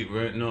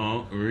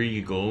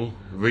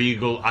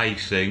 Regal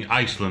icing,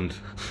 Iceland.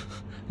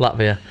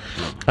 Latvia.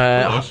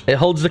 Close. It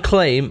holds the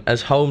claim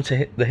as home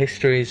to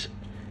history's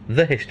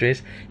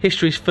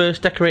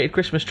first decorated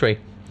Christmas tree.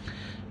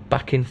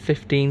 Back in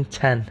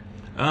 1510.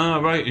 Ah,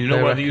 right. You know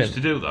They why they reckon- used to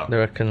do that? They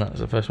reckon that's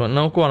the first one.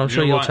 No, go on, I'm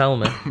sure You know you'll why? tell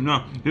me.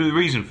 No, you know the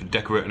reason for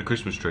decorating a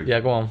Christmas tree? Yeah,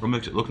 go on. Well, it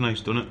makes it look nice,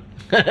 doesn't it?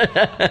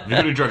 If you're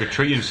going to drag a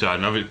tree inside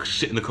and have it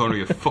sit in the corner of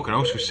your fucking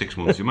house for 6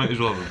 months, you might as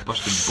well have a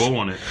bastard bow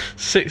on it.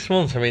 6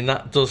 months, I mean,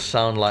 that does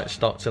sound like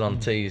Stockton on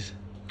Tees.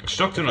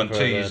 Stockton on Never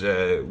heard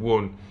Tees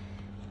won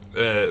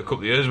a couple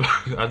of years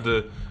back, had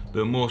the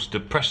most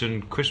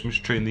depressing Christmas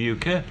tree in the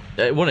UK.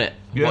 Won it?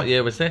 Yeah. What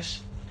year was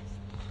this?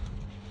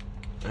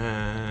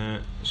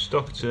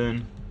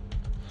 Stockton,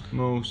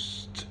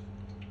 most.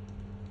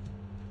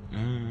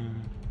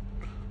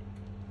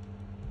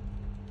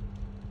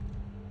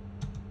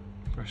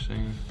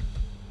 Pressing.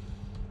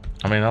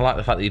 I mean, I like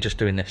the fact that you're just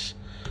doing this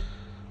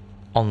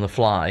on the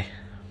fly.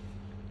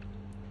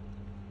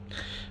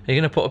 Are you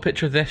going to put a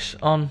picture of this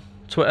on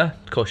Twitter?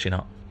 Of course you're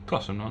not. Of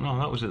course I'm not. No,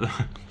 that was it.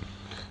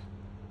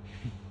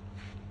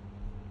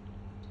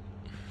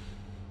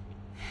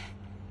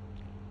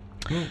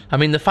 I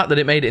mean, the fact that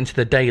it made it into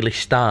the Daily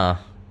Star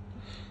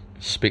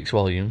speaks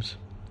volumes.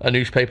 A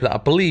newspaper that I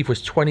believe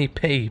was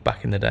 20p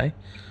back in the day.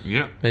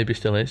 Yeah. Maybe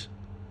still is.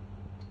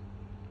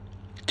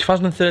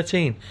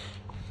 2013.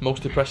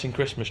 Most depressing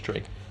Christmas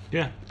tree.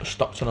 Yeah.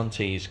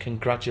 Stockton-on-Tees.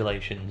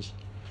 Congratulations.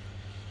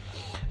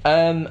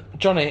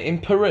 Johnny, in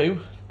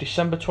Peru,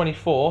 December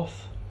 24th.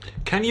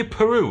 Can you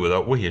Peru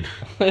without weeing?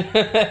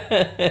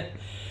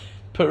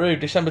 Peru,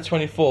 December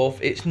 24th,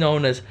 it's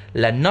known as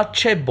La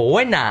Noche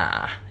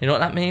Buena. You know what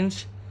that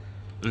means?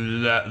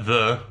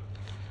 The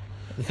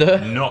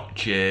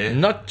Noche. It's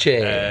not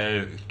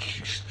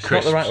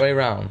the right way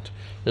around.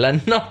 La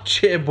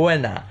Noche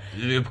Buena.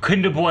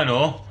 Kinder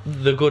Bueno.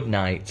 The good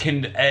night.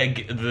 Kinder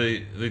Egg.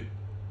 The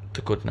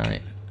good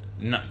night.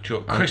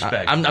 Nacho. Crisp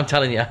egg. I'm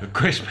telling you. The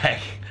crisp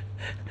egg.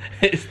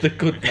 It's the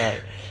good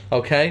night.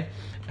 Okay?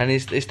 And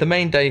it's the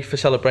main day for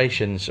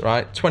celebrations,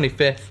 right?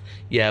 25th,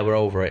 yeah, we're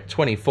over it.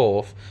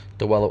 24th,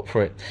 they're well up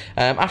for it.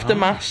 After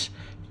Mass,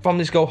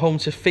 families go home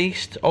to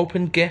feast,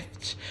 open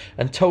gifts,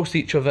 and toast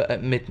each other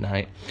at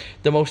midnight.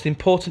 The most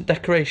important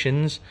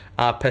decorations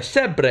are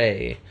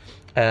pesebre,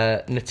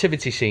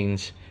 nativity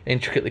scenes,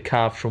 intricately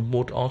carved from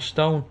wood or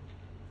stone.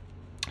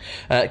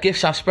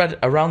 Gifts are spread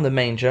around the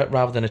manger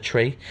rather than a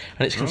tree,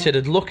 and it's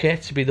considered lucky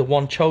to be the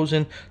one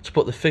chosen to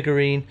put the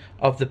figurine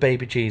of the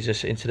baby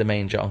Jesus into the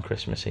manger on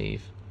Christmas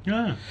Eve.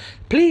 Yeah.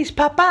 Please,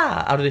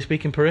 Papa. How do they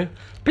speak in Peru?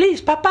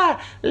 Please, Papa,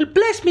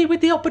 bless me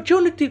with the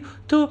opportunity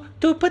to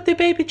put the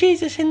baby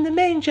Jesus in the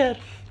manger.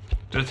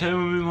 Did I tell you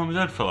when my mum and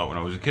dad fell out when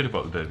I was a kid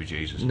about the baby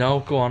Jesus? No,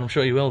 go on. I'm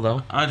sure you will,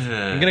 though.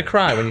 You're going to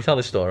cry when you tell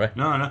this story.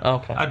 No.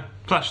 Okay. I'd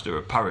plaster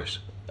of Paris.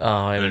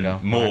 Oh, here we go.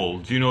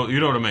 Mould. Right. You know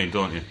what I mean,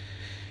 don't you?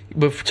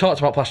 We've talked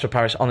about plaster of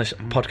Paris on this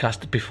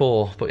podcast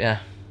before, but yeah.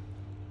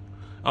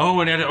 Oh,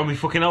 when he had it on my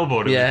fucking elbow,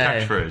 it was a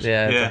catchphrase.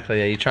 Yeah, exactly.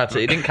 Yeah, you tried to.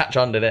 It didn't catch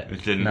on, did it?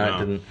 It didn't. No, it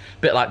didn't.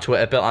 Bit like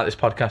Twitter, bit like this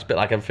podcast, bit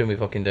like everything we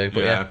fucking do.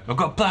 But yeah. I've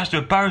got plaster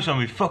of Paris on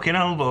my fucking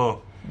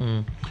elbow.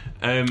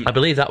 I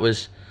believe that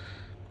was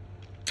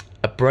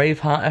a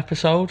Braveheart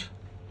episode.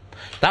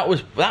 That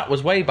was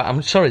way back.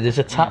 I'm sorry, there's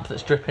a tap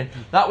that's dripping.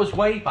 That was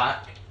way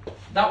back.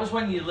 That was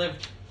when you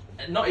lived.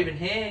 Not even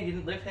here. You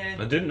didn't live here.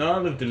 I didn't know. I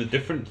lived in a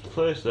different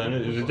place then.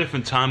 It was a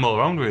different time all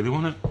around, really,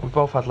 wasn't it? We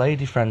both had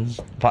lady friends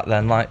back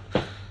then, like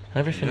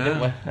everything, didn't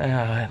we?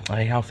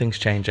 How things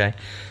change, eh?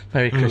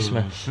 Merry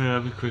Christmas. Yeah,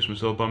 Merry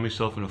Christmas. All by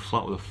myself in a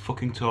flat with a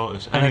fucking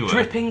tortoise. And anyway, a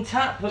dripping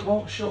tap that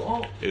won't shut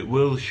up. It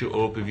will shut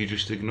up if you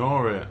just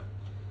ignore it.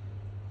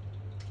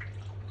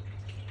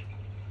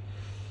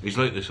 He's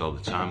like this all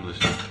the time,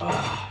 listen.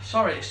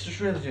 Sorry, it's just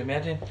really doing me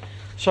head in.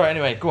 Sorry,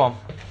 anyway, go on.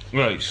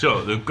 Right,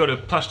 so they've got a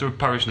plaster of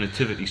Paris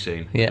nativity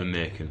scene they're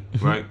making,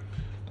 right?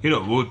 You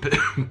know, we're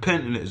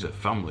painting it as a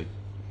family.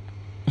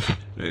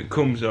 It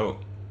comes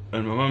out,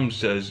 and my mum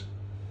says...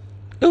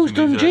 Who's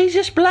done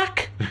Jesus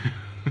black?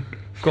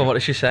 Go on, what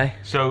did she say?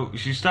 So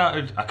she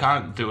started... I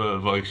can't do a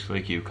voice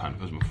like you can,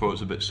 because my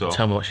throat's a bit sore.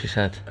 Tell me what she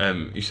said.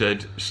 He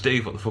said,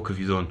 Steve, what the fuck have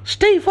you done?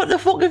 Steve, what the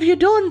fuck have you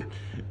done?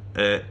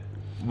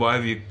 Why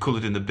have you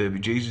coloured in the baby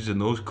Jesus in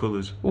those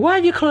colours? Why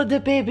have you coloured the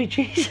baby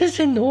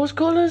Jesus in those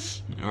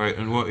colours? Right,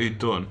 and what he'd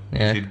done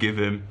is he'd give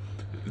him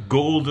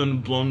golden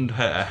blonde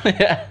hair.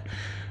 Yeah.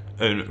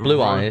 And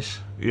blue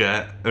eyes.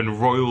 Yeah,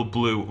 and royal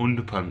blue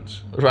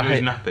underpants. Right.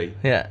 His nappy.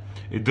 Yeah.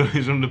 He'd done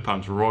his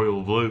underpants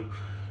royal blue.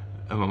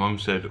 And my mum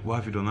said, why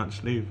have you done that,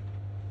 Steve?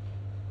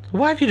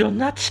 Why have you done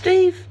that,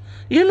 Steve?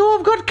 You know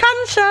I've got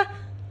cancer.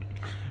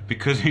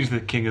 Because he's the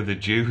king of the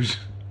Jews.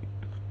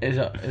 Is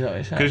that what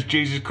he said? Because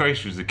Jesus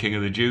Christ was the king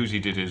of the Jews, he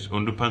did his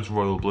underpants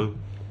royal blue.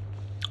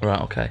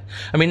 Right, okay.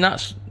 I mean,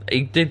 that's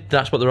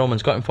what the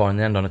Romans got him for in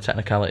the end on a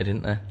technicality,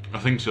 didn't they? I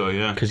think so,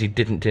 yeah. Because he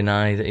didn't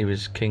deny that he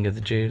was king of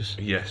the Jews.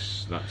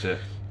 Yes, that's it.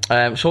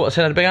 So I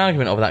said I had a big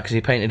argument over that because he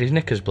painted his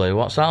knickers blue.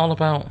 What's that all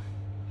about?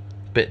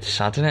 Bit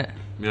sad, isn't it?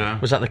 Yeah.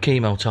 Was that the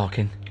chemo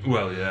talking?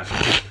 Well, yeah.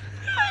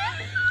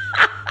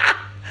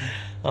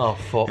 Oh,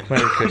 fuck.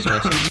 Merry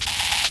Christmas.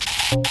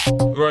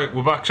 Right,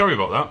 we're back. Sorry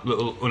about that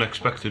little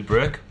unexpected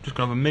break. Just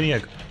gonna have a mini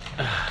egg.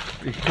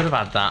 You could have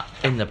had that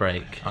in the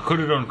break. I could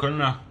have done, couldn't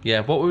I?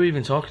 Yeah, what were we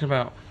even talking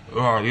about?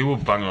 Oh, you were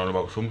banging on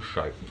about some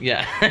shite.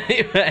 Yeah,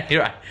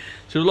 you're right.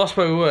 So we lost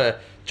where we were.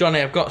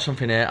 Johnny, I've got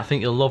something here. I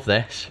think you'll love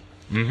this.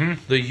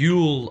 Mm-hmm. The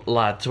Yule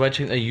lads. Where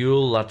do you think the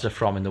Yule lads are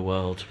from in the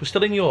world? We're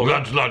still in Europe.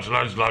 Lads.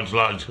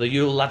 The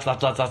Yule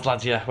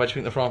lads, yeah. Where do you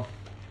think they're from?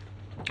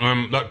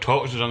 That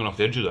tortoise is hanging off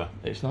the edge of there.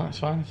 It's not, it's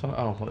fine. It's on,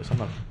 oh, well, it's on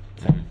the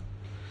thing.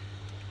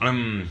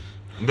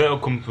 They'll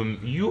come from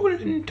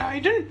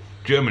Jugendtiden,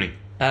 Germany.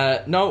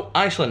 No,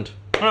 Iceland.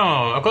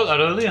 Oh, I got that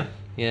earlier.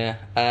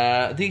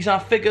 Yeah. These are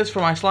figures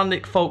from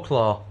Icelandic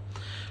folklore.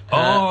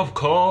 Of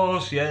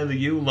course, yeah, the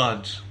Yule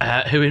lads.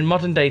 Who in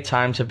modern day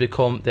times have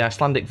become the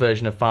Icelandic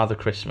version of Father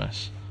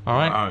Christmas.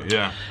 Alright?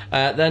 Yeah.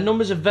 Their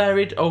numbers have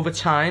varied over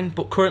time,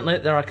 but currently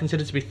there are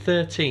considered to be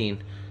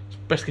 13.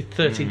 Basically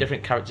 13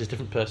 different characters,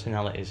 different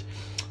personalities.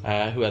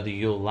 Who are the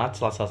Yule lads.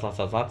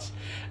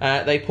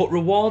 They put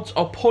rewards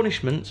or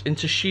punishments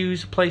into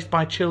shoes placed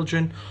by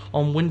children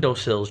on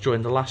windowsills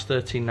during the last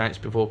 13 nights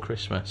before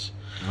Christmas.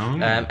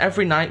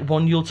 Every night,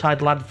 one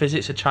Yuletide lad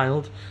visits a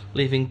child,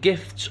 leaving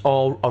gifts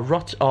or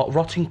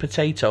rotting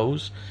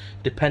potatoes,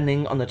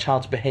 depending on the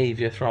child's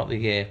behaviour throughout the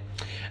year.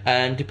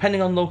 And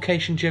depending on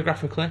location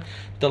geographically,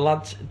 the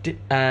lad's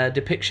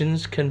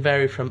depictions can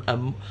vary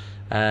from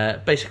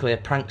basically a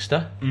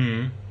prankster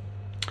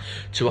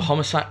to a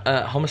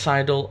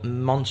homicidal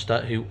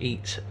monster who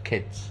eats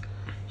kids.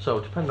 So,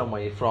 depending on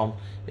where you're from,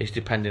 is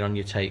depending on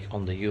your take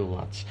on the Yule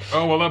lads.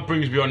 Oh, well, that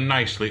brings me on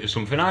nicely to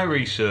something I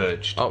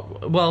researched. Oh,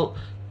 well,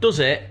 does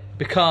it?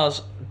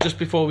 Because just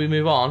before we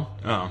move on,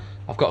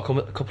 I've got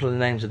a couple of the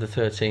names of the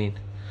 13.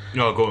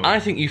 No, go on. I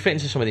think you fit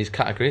into some of these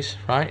categories,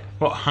 right?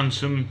 What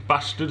handsome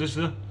bastard is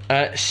there?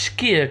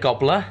 Skier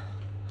gobbler.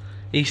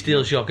 He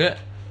steals yogurt.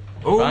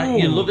 Oh, Right?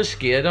 You love a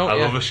skier, don't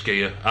you? I love a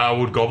skier. I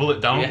would gobble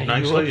it down Yeah,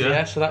 nicely, you would,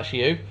 yeah. so that's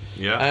you.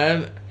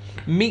 Yeah.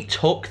 Meat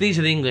hook. These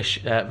are the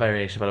English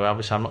variations, by the way.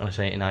 Obviously, I'm not going to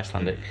say it in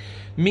Icelandic.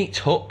 Meat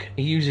hook.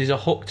 He uses a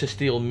hook to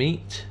steal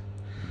meat.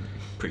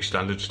 Pretty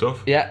standard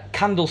stuff. Yeah.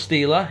 Candle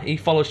stealer. He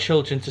follows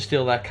children to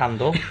steal their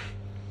candle.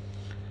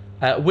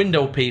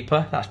 Window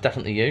peeper. That's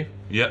definitely you.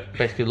 Yep.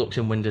 Basically looks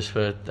in windows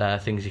for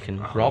things you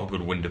can Oh, rob.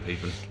 good window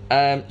peeping.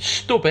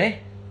 Stubby.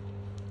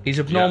 He's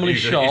abnormally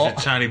He's short. a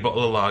tiny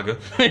bottle of lager.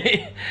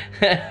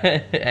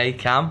 Hey,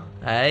 Cam.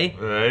 Hey.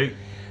 Right.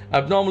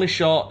 Abnormally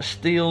short,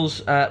 steals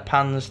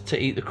pans to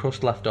eat the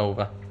crust left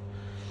over.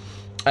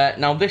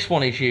 Now, this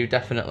one is you,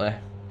 definitely.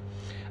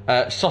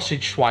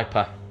 Sausage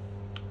swiper.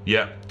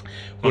 Yep.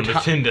 On the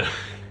Tinder.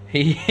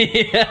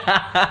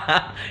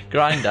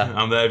 Grinder.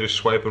 I'm there just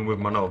swiping with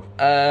my knob.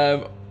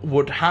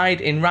 Would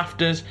hide in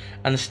rafters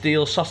and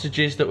steal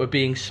sausages that were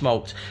being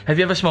smoked. Have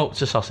you ever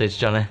smoked a sausage,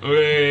 Johnny?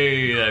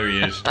 Hey, there he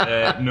is.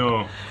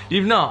 No.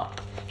 You've not?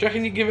 Do you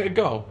reckon you'd give it a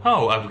go?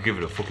 Oh, I would give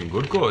it a fucking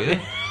good go,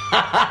 yeah.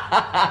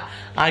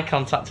 Eye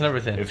contact and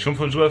everything. If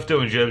something's worth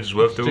doing, James, is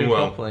worth doing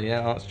well. Properly,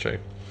 yeah, that's true.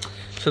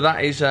 So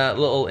that is a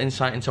little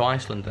insight into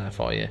Iceland there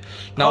for you.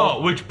 Now,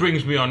 which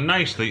brings me on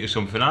nicely to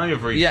something I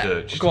have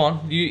researched. Yeah, go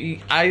on.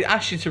 I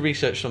asked you to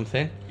research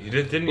something. You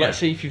did, didn't you? Let's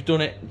see if you've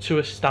done it to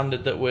a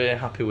standard that we're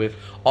happy with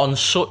on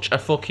such a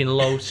fucking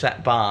low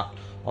set bar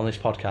on this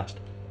podcast.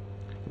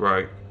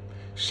 Right.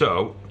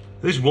 So,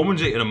 this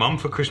woman's eating a mum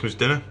for Christmas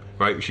dinner.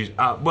 Right, she's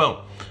I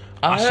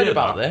heard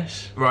about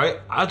this. Right,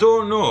 I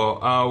don't know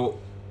how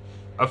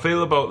I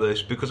feel about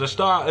this because I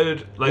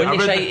started When I you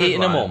read say the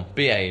eating a headline. mum,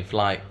 behave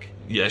like.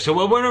 Yeah, so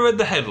when I read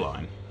the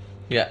headline,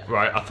 Yeah.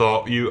 right, I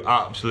thought you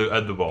absolute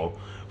head the ball.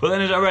 But then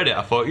as I read it,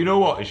 I thought, you know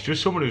what? It's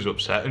just someone who's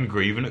upset and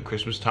grieving at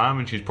Christmas time,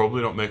 and she's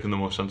probably not making the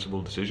most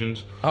sensible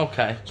decisions.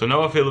 Okay. So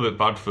now I feel a bit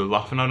bad for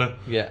laughing at her.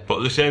 Yeah. But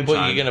at the same time,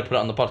 But you're going to put it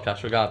on the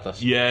podcast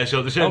regardless. yeah. So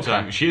at the same Okay.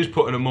 time, she is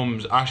putting her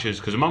mum's ashes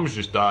because her mum's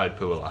just died,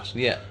 poor lass.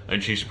 Yeah.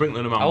 And she's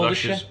sprinkling her How mum's old is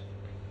she? ashes.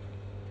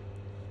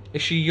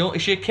 Is she young?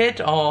 Is she a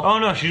kid or? Oh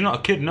no, she's not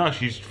a kid. No,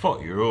 she's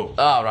 40-year-old.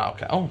 Oh, right.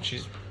 Okay. Oh,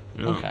 she's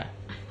Yeah. okay.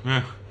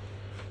 Yeah.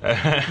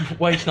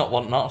 Waste not,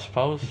 want not, I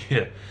suppose.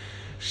 Yeah.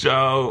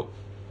 So,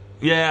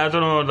 yeah, I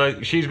don't know.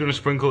 Like, she's gonna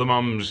sprinkle her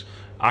mum's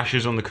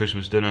ashes on the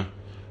Christmas dinner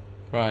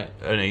Right.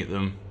 and eat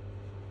them.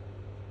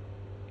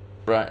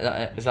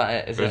 Right. Is that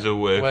it? Is There's it? a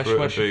way for it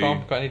Where's to she be-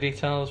 from? Got any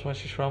details? Where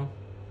she's from?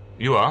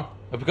 You are.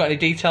 Have we got any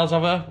details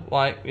of her?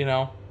 Like, you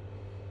know.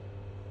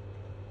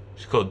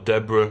 She's called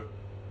Deborah.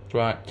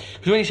 Right.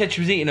 Because when you said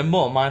she was eating a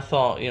mum, I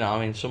thought, you know, I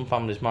mean, some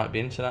families might be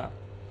into that.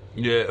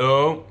 Yeah.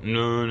 Oh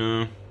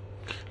no.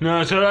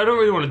 So I don't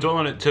really want to dwell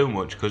on it too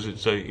much because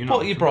it's like you know.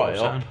 But you brought it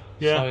up.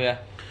 Yeah. So, yeah.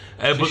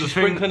 But So the she's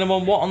thing. sprinkling them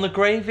on what? On the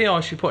gravy? Or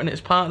is she putting it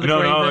as part of the No,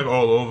 gravy? like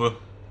all over.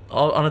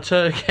 On a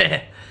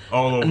turkey?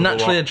 All over.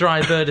 Naturally the a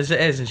dry bird as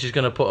it is, and she's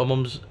going to put her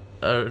mum's,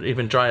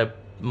 even drier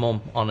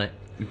mum on it.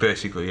 lot.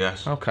 Basically,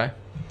 yes. Okay.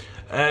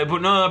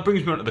 But no, that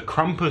brings me on to the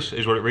Krampus.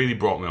 Is what it really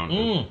brought me on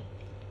to.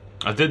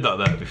 I did that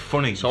there. It'd be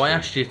funny. So I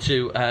asked you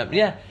to,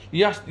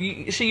 you asked,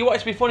 you wanted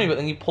to be funny, but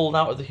then you pulled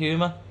out of the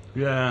humour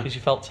Yeah. because you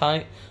felt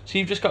tight. So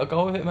you've just got to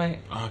go with it, mate.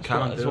 I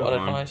can't That's do what it,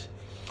 I'd man. advise.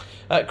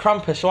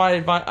 Krampus. So I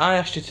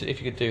asked you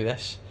if you could do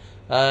this.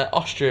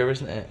 Austria,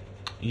 isn't it?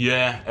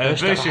 Yeah.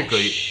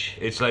 Basically,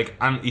 it's like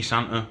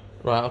anti-Santa.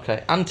 Right.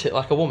 Okay.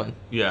 Like a woman.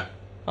 Yeah.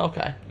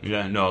 Okay.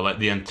 Yeah. No, like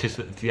the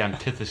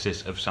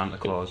antithesis of Santa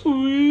Claus.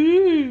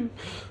 Ooh,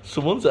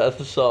 someone's at a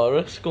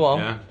thesaurus. Go on.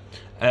 Yeah.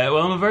 Well,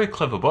 I'm a very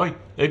clever boy.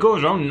 It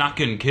goes around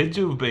knacking kids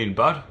who've been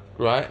bad.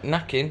 Right.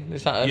 Knacking.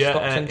 Is that a Yeah,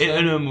 Stockton hitting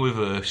term? them with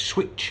a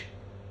switch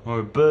or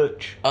a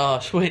birch. Oh,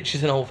 switch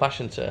is an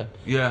old-fashioned term.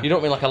 Yeah. You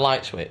don't mean like a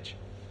light switch?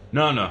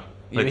 No.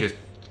 You Like mean-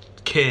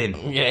 a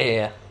cane.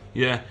 Yeah.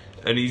 Yeah.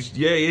 And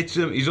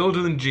he's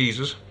older than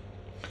Jesus.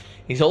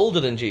 He's older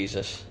than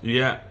Jesus.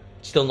 Yeah.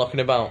 Still knocking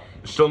about.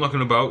 Still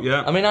knocking about,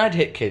 yeah. I mean, I'd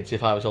hit kids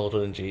if I was older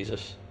than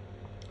Jesus.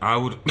 I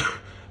would.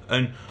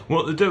 And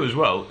what they do as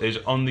well is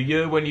on the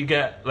year when you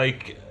get,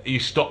 like, you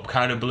stop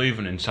kind of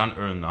believing in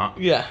Santa and that.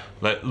 Yeah.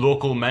 Like,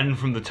 local men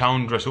from the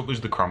town dress up as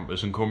the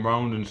Krampus and come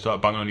round and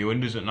start banging on your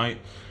windows at night.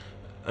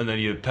 And then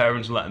your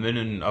parents let them in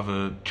and have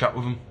a chat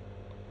with them.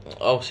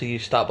 Oh, so you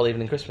start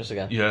believing in Christmas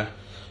again? Yeah.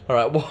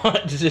 Alright,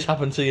 what does this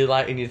happen to you,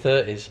 like, in your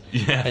 30s?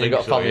 Yeah, and you've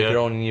got a family of your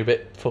own and you're a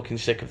bit fucking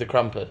sick of the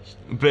Krampus?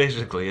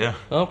 Basically, yeah.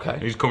 Okay.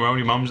 You just come round,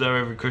 your mum's there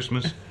every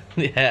Christmas.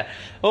 Yeah.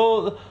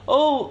 Oh,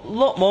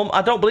 look, Mum,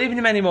 I don't believe in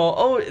him anymore.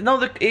 Oh,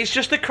 no, it's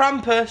just the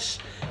Krampus.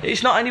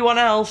 It's not anyone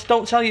else.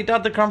 Don't tell your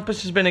dad the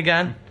Krampus has been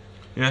again.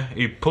 Yeah,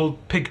 he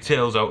pulled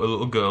pigtails out of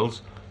little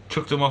girls,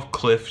 chucked them off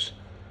cliffs,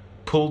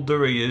 pulled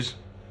their ears,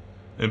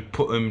 and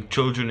put them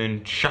children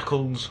in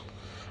shackles.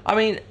 I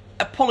mean,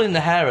 pulling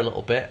the hair a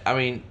little bit, I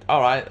mean,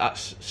 alright,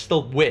 that's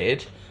still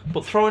weird,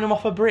 but throwing them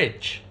off a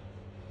bridge?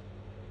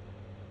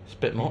 It's a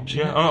bit much,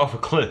 Yeah, isn't it? off a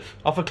cliff.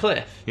 Off a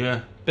cliff?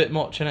 Yeah. Bit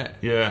much, innit?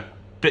 Yeah.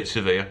 Bit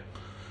severe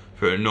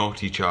for a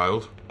naughty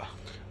child.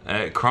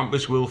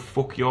 Krampus will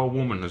fuck your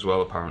woman as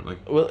well, apparently.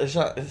 Well, it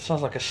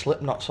sounds like a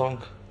Slipknot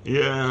song.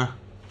 Yeah.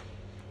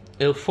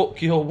 He'll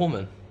fuck your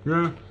woman.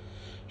 Yeah. Do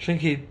you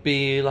think he'd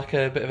be like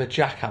a bit of a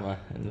jackhammer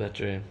in the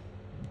bedroom?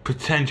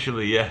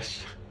 Potentially,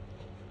 yes.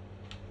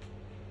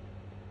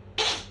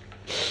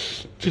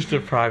 Just a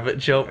private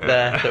joke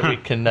there that we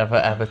can never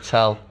ever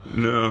tell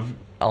No.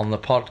 on the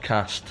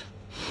podcast.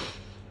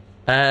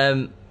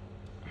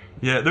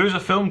 Yeah, there is a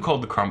film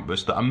called The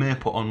Krampus that I may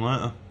put on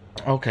later.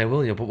 Okay,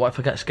 will you? But what if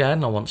I get scared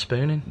and I want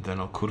spooning? Then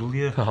I'll cuddle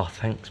you. Oh,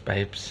 thanks,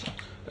 babes.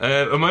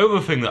 And my other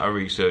thing that I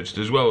researched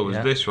as well was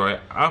Yeah. this, right?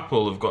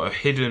 Apple have got a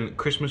hidden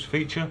Christmas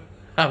feature.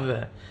 Have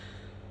they?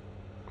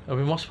 I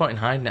mean, what's the point in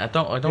hiding it? I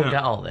don't Yeah.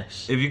 get all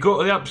this. If you go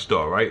to the App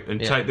Store, right,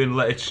 and Yeah. type in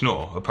 "Let It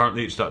Snow,"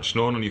 apparently it starts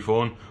snowing on your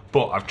phone.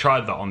 But I've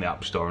tried that on the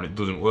App Store and it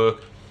doesn't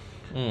work.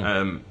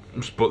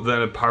 But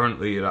then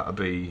apparently it had to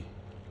be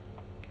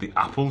the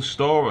Apple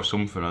Store or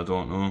something. I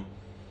don't know.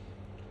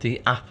 The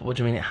app? What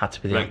do you mean it had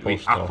to be the Like Apple the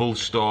Store? Apple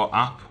Store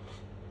app,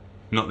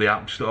 not the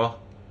App Store.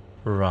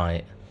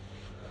 Right,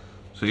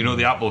 So you know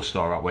the Apple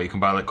Store app where you can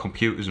buy like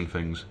computers and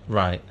things.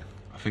 right,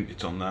 I think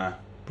it's on there.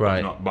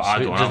 right. But So I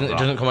don't have it that.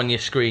 doesn't come on your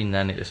screen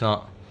then. It's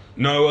not.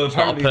 No, well, It's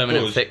not a apparently it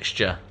permanent does.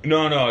 fixture.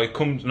 No, it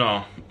comes.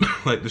 No,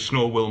 like the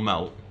snow will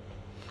melt.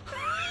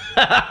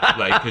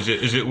 Like, is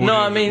it? No,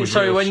 I mean, with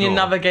sorry. real When you're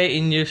snow?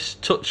 navigating your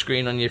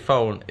touchscreen on your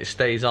phone, it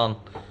stays on.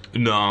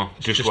 No,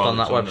 Just while on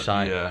that it's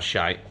website. Yeah.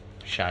 Shite.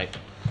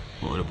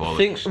 What a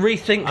bollocks.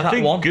 Rethink I that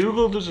think one.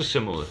 Google does a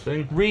similar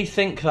thing.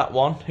 Rethink that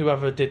one.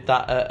 Whoever did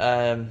that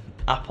at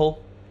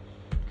Apple.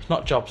 It's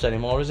not Jobs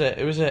anymore, is it?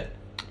 Who is it?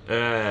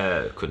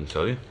 Couldn't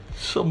tell you.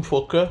 Some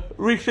fucker.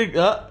 Rethink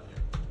that.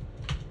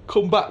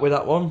 Come back with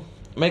that one.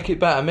 Make it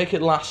better. Make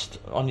it last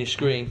on your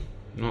screen.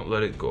 Not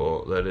let it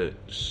go. Let it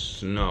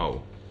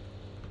snow.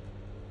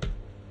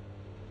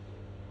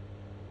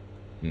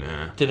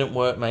 Nah. Didn't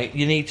work, mate.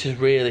 You need to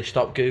really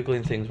stop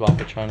Googling things while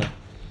we're trying to.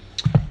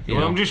 You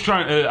Well, know, I'm just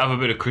trying to have a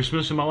bit of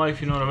Christmas in my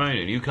life. You know what I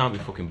mean? And you can't be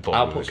fucking bothered.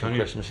 I'll with put it, some can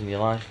you? Christmas in your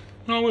life.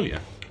 No, will you?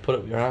 Put it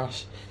up your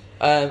ass.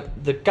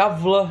 The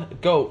Gavler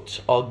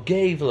goat or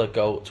Gavler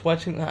goat. Where do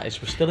you think that is?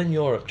 We're still in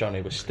Europe,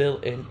 Johnny. We're still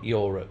in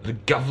Europe. The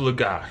Gavler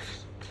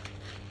Gath.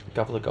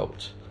 Gavler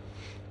goat.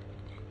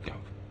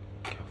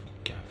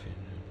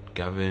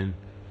 Gavin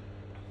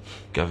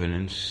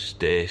and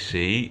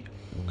Stacey.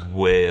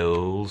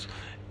 Wales.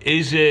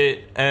 Is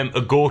it a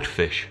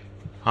goatfish?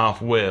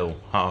 Half whale,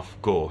 half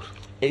goat.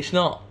 It's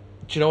not.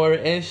 Do you know where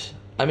it is?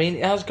 I mean,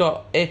 it has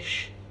got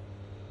ish.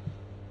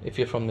 If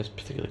you're from this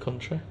particular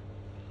country.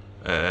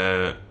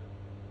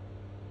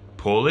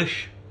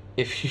 Polish?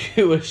 If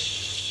you were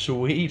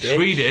Swedish.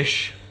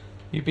 Swedish?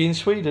 You'd be in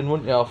Sweden,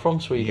 wouldn't you? Or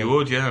from Sweden. You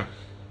would, yeah.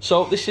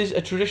 So this is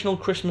a traditional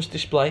Christmas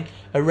display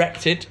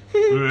erected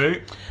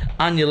Right.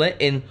 annually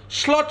in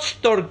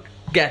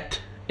Slottstorget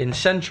in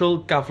central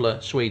Gavle,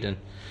 Sweden.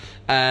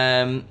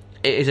 It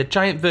is a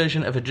giant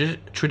version of a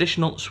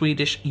traditional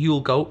Swedish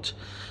Yule goat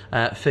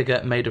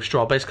figure made of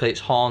straw. Basically, its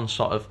horns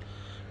sort of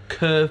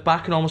curve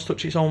back and almost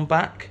touch its own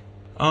back.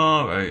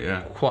 Oh, right,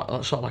 yeah. Quite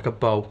sort of like a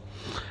bow.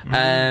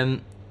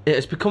 It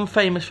has become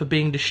famous for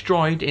being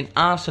destroyed in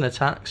arson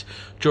attacks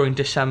during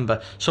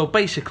December. So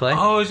basically,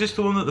 Oh, is this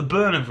the one that they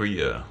burn every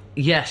year?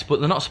 yes, but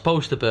they're not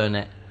supposed to burn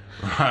it.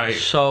 Right.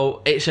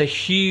 So it's a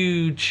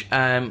huge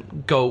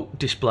goat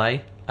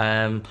display,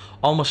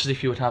 almost as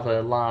if you would have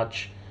a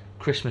large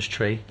Christmas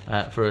tree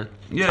for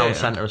a town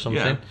centre or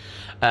something.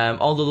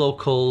 All the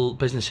local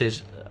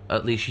businesses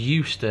at least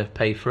used to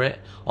pay for it,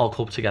 all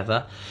clubbed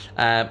together.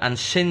 And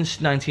since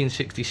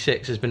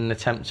 1966 has been an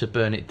attempt to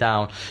burn it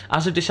down.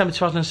 As of December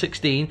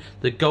 2016,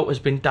 the goat has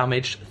been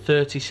damaged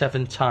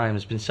 37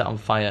 times, been set on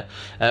fire.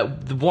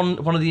 One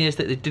of the years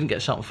that they didn't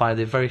get set on fire,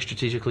 they very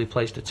strategically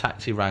placed a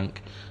taxi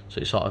rank,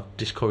 so it sort of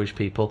discouraged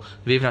people.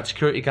 They've even had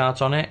security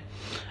guards on it.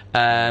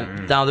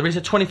 Now, there is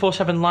a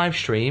 24/7 live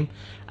stream,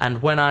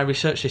 and when I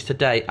researched this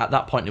today, at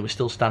that point it was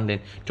still standing.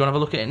 Do you want to have a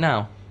look at it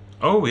now?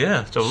 Oh,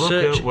 yeah. So look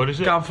Search at, what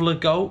is it? Gavler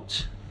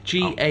goat,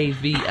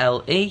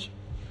 Gavle.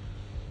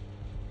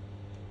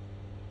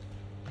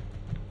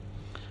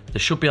 There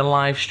should be a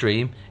live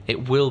stream.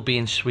 It will be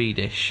in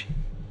Swedish.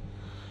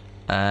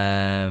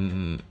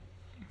 If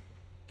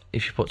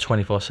you put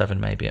 24/7,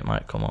 maybe it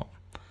might come up.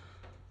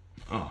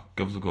 Oh,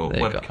 give it a go. There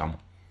you Webcam.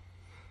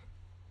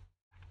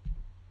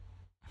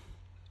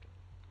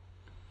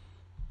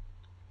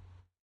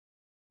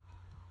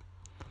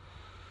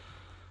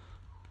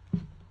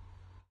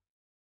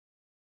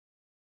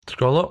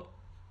 Scroll up.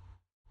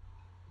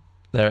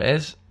 There it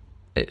is.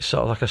 It's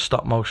sort of like a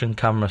stop motion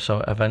camera,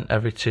 so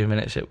every 2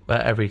 minutes,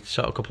 every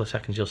sort of couple of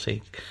seconds, you'll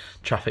see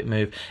traffic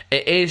move.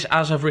 It is,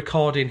 as of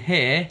recording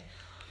here,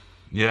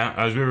 Yeah,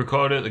 as we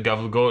record it, the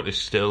gavel goat is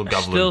still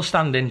gaveling. still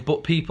standing,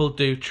 but people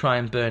do try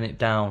and burn it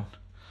down.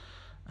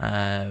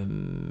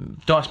 Don't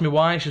ask me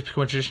why. It's just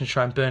become a tradition to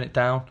try and burn it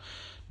down.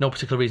 No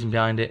particular reason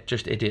behind it.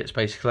 Just idiots,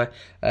 basically.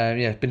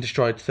 Yeah, it's been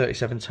destroyed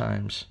 37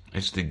 times.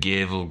 It's the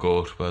gavel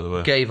goat, by the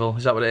way. Gavel,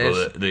 is that what it is?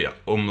 Well, the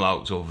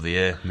umlauts over the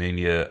A mean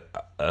you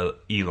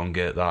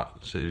elongate that.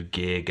 So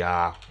gay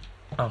gar.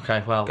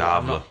 Okay, well,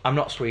 Gavler. I'm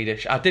not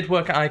Swedish. I did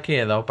work at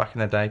IKEA, though, back in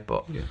the day,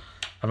 but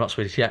I'm not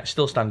Swedish. Yeah,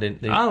 still standing.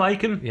 I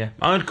like him. Yeah.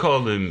 I'd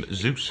call him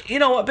Zeus. You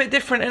know what? A bit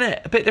different, isn't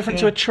it? A bit different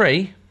to a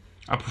tree.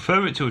 I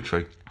prefer it to a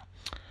tree.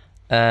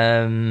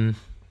 It's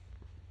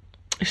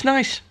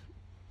nice.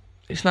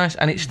 It's nice,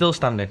 and it's still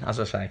standing, as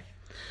I say.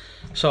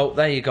 So,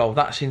 there you go.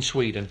 That's in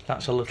Sweden.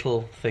 That's a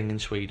little thing in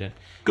Sweden.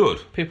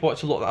 Good. People want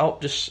to look that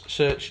up. Just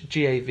search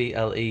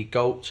Gavle,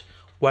 goat,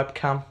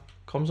 webcam.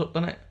 Comes up,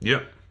 doesn't it?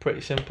 Yep.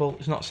 Pretty simple.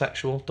 It's not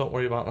sexual. Don't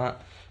worry about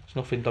that. It's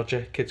nothing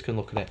dodgy. Kids can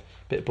look at it.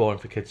 Bit boring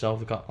for kids, though.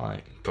 They've got,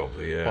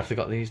 Probably, yeah. what have they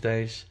got these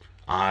days?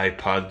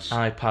 iPads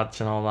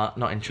And all that.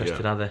 Not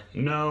interested, are they?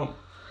 No.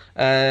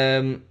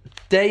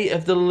 Day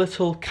of the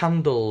Little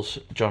Candles,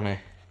 Johnny.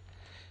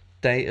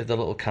 Day of the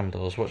Little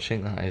Candles. What do you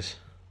think that is?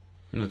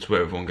 That's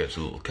where everyone gets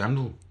a little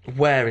candle.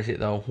 Where is it,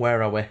 though?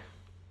 Where are we?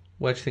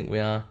 Where do you think we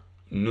are?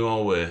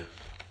 Norway.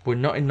 We're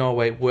not in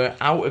Norway. We're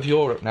out of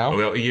Europe now. Are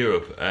we out of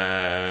Europe?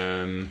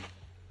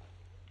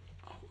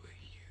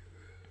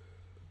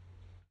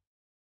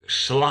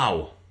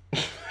 Slough.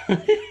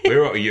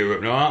 We're out of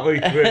Europe now, aren't we?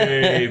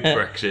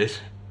 Brexit.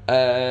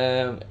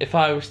 If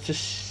I was to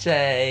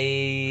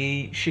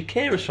say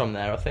Shakira's from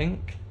there, I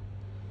think.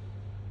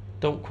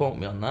 Don't quote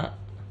me on that.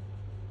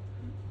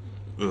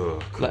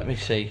 Ugh, Let me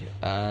see.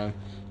 I'll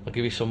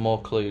give you some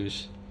more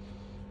clues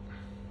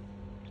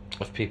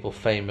of people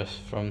famous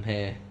from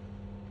here.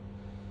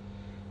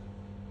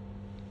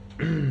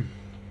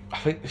 I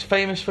think it's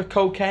famous for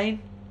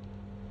cocaine.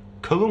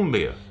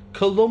 Colombia.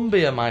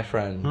 Colombia, my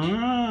friend.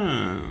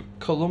 Ah.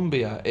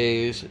 Colombia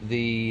is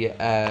the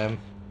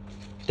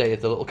Day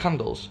of the Little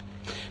Candles.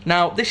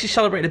 Now, this is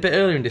celebrated a bit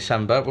earlier in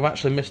December. We've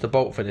actually missed the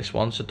boat for this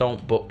one, so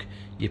don't book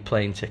your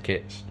plane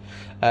tickets.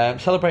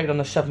 Celebrated on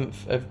the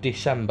 7th of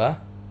December.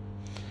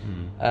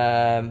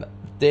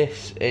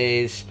 This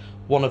is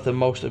one of the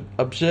most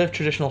observed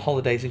traditional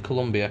holidays in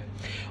Colombia.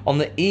 On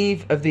the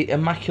eve of the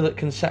Immaculate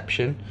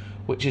Conception,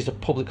 which is a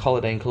public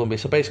holiday in Colombia.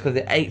 So basically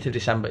the 8th of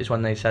December is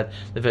when they said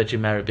the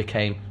Virgin Mary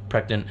became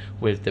pregnant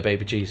with the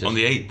baby Jesus. On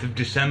the 8th of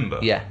December?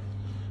 Yeah.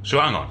 So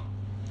hang on.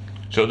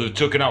 So they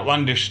took an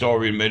outlandish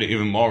story and made it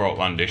even more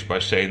outlandish by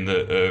saying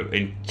that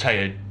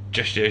entire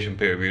gestation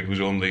period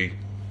was only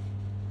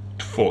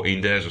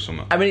 14 days or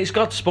something. I mean, it's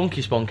got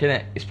spunky spunk,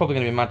 innit? It's probably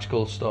going to be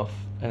magical stuff,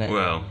 innit?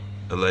 Well,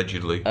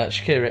 allegedly.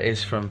 Shakira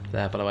is from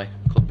there, by the way,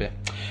 Colombia.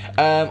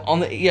 On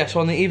the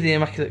eve of the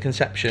Immaculate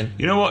Conception.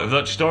 You know what? If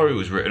that story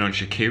was written on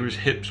Shakira's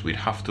hips, we'd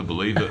have to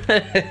believe it.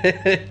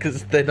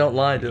 Because they don't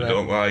lie, do they?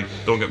 Don't lie.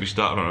 Don't get me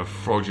started on a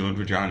fraudulent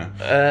vagina.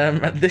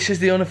 This is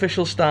the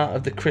unofficial start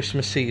of the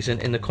Christmas season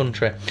in the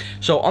country.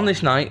 So on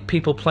this night,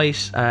 people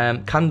place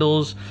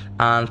candles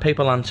and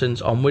paper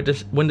lanterns on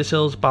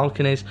windowsills,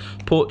 balconies,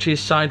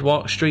 porches,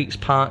 sidewalks, streets,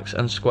 parks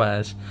and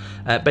squares.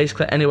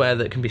 Basically anywhere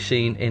that can be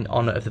seen in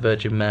honour of the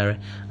Virgin Mary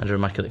and her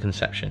Immaculate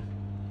Conception.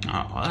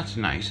 Oh, that's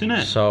nice, isn't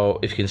it? So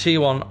if you can see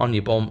one on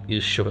your bum, you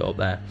just shove it up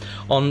there.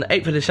 On the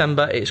 8th of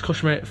December, it's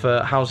customary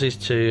for houses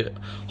to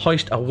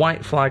hoist a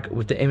white flag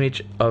with the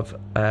image of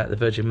the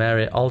Virgin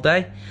Mary all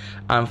day,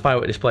 and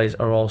firework displays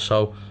are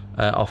also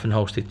often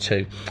hosted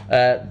too.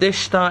 This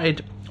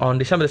started on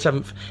December the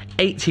 7th,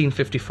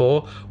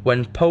 1854,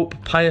 when Pope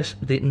Pius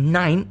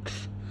IX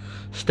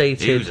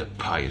stated... He was a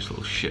pious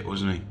little shit,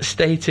 wasn't he?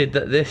 Stated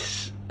that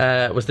this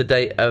was the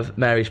day of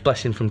Mary's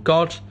blessing from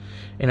God.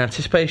 In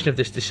anticipation of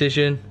this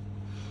decision,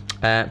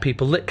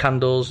 people lit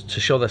candles to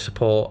show their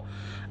support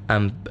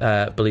and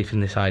belief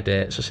in this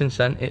idea. So since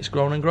then, it's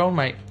grown and grown,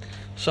 mate.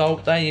 So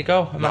there you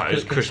go. That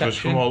is Christmas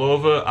from all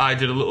over. I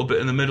did a little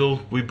bit in the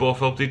middle. We both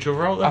helped each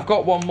other out there. I've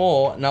got one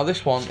more. Now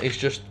this one is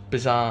just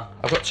bizarre.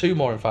 I've got two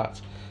more, in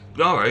fact.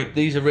 Alright.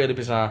 These are really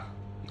bizarre.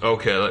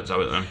 Okay, let's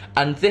have it then.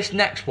 And this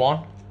next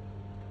one,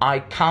 I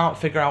can't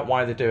figure out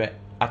why they do it.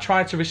 I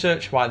tried to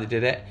research why they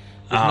did it.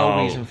 There's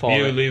no reason for it.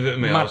 You leave it to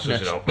me, I'll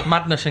suss it out.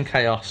 Madness and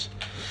chaos.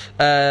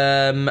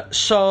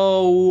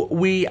 So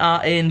we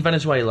are in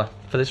Venezuela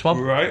for this one.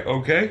 Right,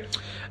 okay.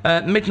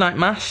 Midnight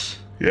Mass.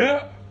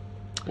 Yeah.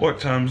 What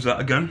time's that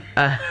again?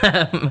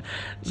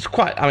 It's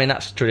quite. I mean,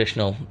 that's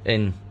traditional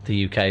in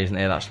the UK, isn't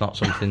it? That's not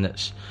something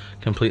that's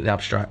completely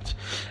abstract.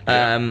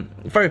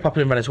 Very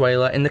popular in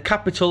Venezuela. In the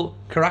capital,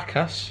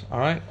 Caracas, all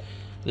right,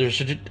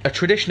 there's a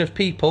tradition of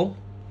people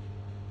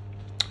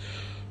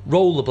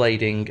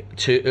rollerblading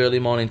to early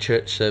morning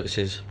church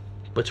services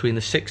between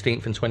the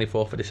 16th and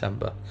 24th of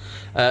December.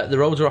 The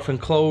roads are often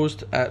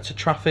closed to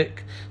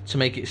traffic to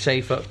make it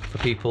safer for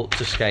people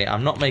to skate.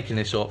 I'm not making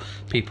this up.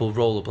 People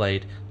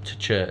rollerblade to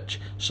church.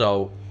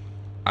 So,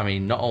 I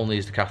mean, not only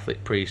is the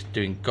Catholic priest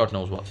doing God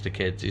knows what to the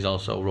kids, he's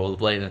also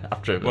rollerblading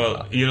after him.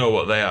 Well, you know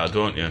what they are,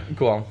 don't you?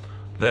 Go on.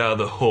 They are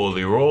the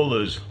holy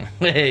rollers.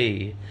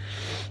 Hey.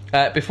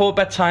 Before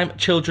bedtime,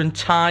 children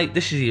tie...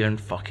 This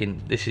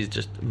is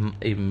just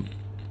even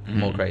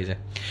more crazy.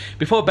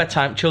 Before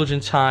bedtime, children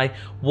tie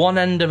one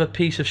end of a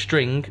piece of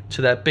string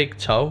to their big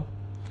toe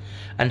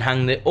and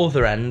hang the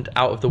other end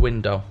out of the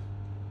window.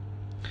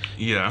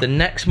 Yeah. The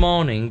next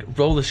morning,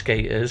 roller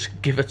skaters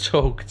give a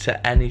tug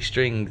to any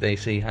string they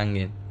see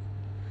hanging,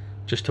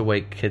 just to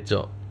wake kids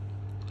up.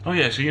 Oh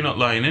yeah, so you're not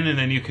lying in, and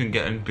then you can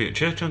get and be at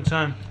church on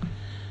time.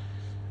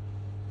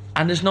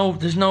 And there's no,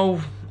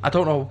 I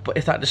don't know, but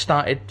if that just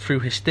started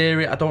through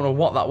hysteria, I don't know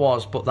what that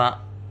was, but that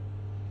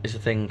is a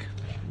thing,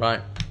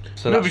 right?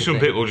 So maybe some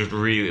people just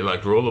really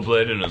liked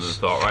rollerblading and they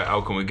thought, right,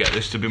 how can we get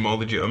this to be more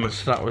legitimate?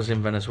 So that was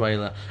in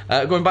Venezuela.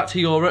 Going back to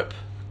Europe.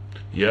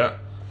 Yeah.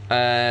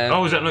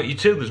 Oh, is that not you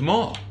too? There's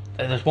more.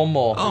 There's one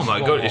more. Oh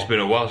my god, it's been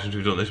a while since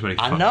we've done this many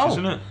facts,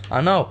 isn't it?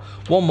 I know.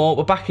 One more.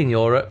 We're back in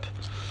Europe.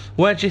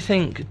 Where do you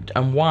think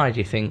and why do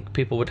you think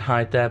people would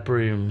hide their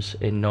brooms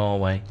in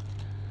Norway?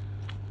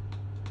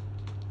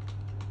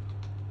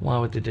 Why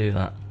would they do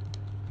that?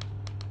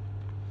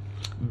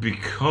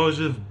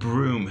 Because of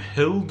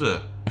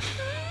Broomhilda.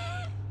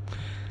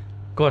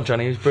 Go on,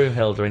 Johnny. Who's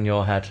Broomhilda in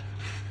your head?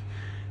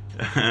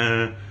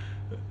 Am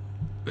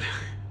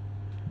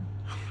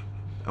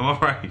I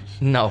right?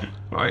 No.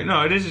 Right,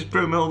 no, this is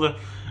Broomhilda.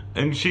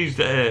 And she's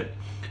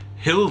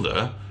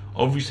Hilda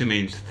obviously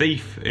means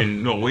thief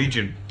in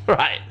Norwegian.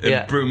 Right,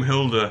 yeah. And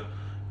Broomhilda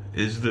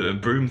is the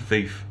broom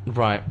thief.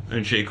 Right.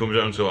 And she comes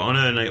around, so on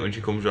her night when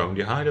she comes around,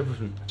 you hide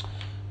everything.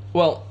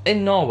 Well,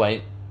 in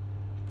Norway,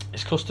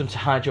 it's custom to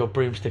hide your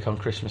broomstick on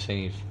Christmas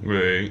Eve.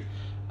 Right.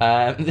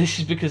 This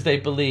is because they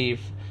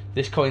believe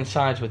this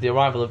coincides with the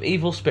arrival of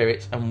evil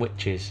spirits and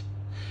witches.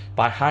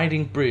 By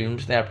hiding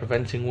brooms, they are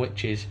preventing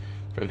witches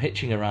from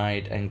hitching a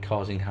ride and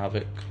causing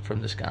havoc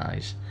from the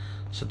skies.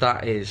 So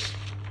that is...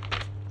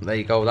 There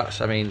you go.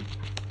 That's, I mean,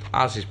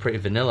 ours is pretty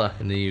vanilla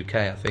in the UK,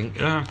 I think.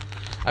 Yeah.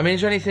 I mean,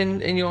 is there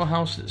anything in your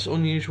house that's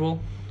unusual?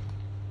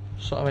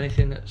 Sort of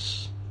anything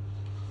that's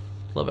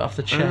a little bit off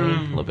the chain,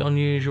 a little bit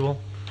unusual?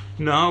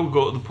 No, we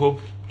go to the pub,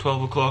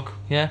 12 o'clock.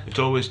 Yeah? It's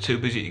always too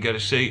busy to get a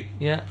seat.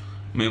 Yeah?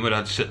 Me and my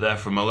dad sit there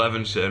from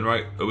 11 saying,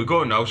 right, are we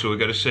going now so we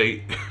get a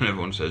seat? And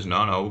everyone says,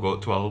 no, we'll go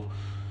at 12.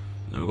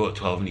 And we go at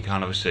 12 and you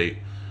can't have a seat.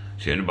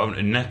 So you end up having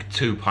to neck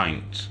 2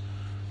 pints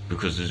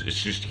because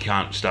it's just you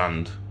can't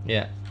stand.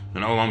 Yeah.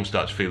 And our mum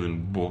starts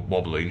feeling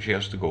wobbly and she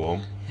has to go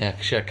home. Yeah,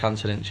 because she had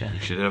cancer, didn't she?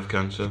 She did have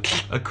cancer.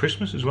 At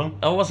Christmas as well.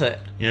 Oh, was it?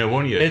 Yeah,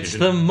 1 year. It's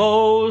the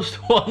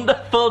most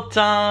wonderful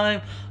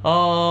time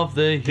of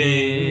the year.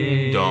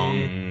 Ding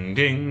dong,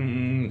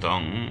 ding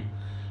dong.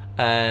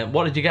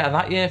 What did you get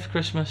that year for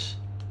Christmas?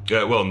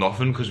 Well,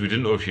 nothing, because we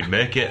didn't know if she'd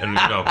make it, and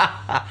Didn't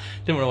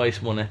want to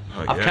waste money.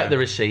 I've kept the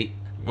receipt.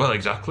 Well,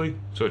 exactly.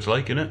 So it's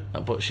like, innit?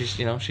 But she's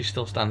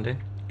still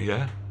standing.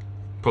 Yeah.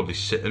 Probably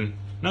sitting.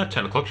 No,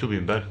 10 o'clock she'll be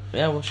in bed.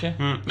 Yeah, will she?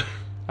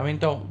 I mean,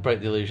 don't break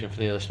the illusion for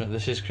the listener.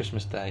 This is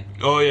Christmas Day.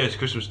 Oh yeah, it's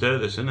Christmas Day,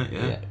 this, isn't it?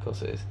 Yeah, of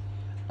course it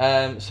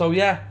is. So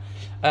yeah.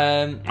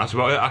 That's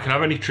about it. I can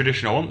have any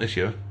tradition I want this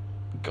year.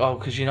 Oh,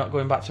 because you're not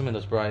going back to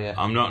Middlesbrough yet.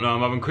 I'm not. No,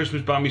 I'm having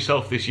Christmas by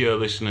myself this year,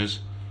 listeners.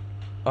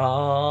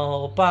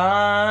 All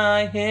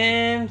by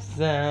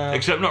himself.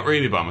 Except not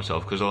really by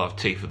myself, because I'll have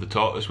Teeth of the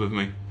Tortoise with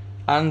me.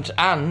 And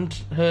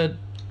her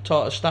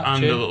tortoise statue.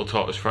 And a little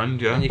tortoise friend,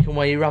 yeah. And you can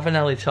wear your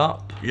Ravenelli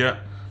top. Yeah.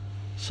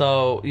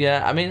 So,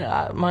 yeah, I mean,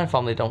 my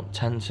family don't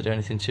tend to do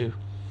anything too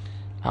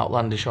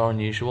outlandish or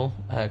unusual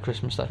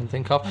Christmas that I can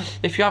think of.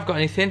 If you have got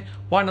anything,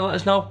 why not let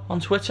us know on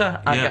Twitter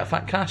at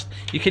GetFatCast.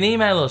 You can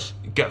email us.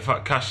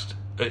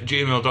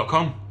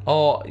 GetFatCast@gmail.com.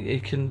 Or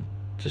you can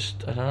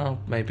just, I don't know,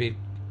 maybe...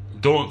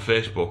 Don't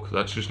Facebook,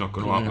 that's just not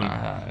going to happen.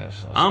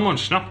 That's I'm on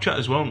Snapchat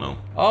as well now.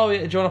 Oh,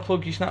 yeah, do you want to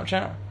plug your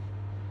Snapchat?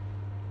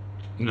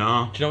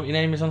 No. Do you know what your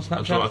name is on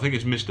Snapchat? I think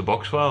it's Mr.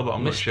 Boxfile, but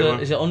I'm not sure.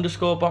 Is it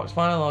 _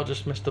 Boxfile or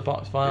just Mr.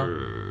 Boxfile?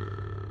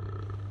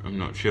 I'm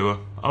not sure.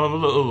 I'll have a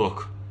little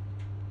look.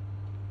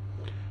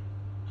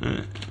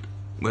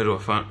 Where do I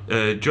find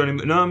Johnny?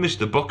 No,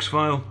 Mr.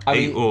 Boxfile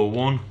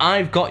 801.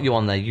 I've got you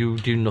on there. You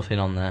do nothing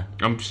on there.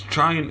 I'm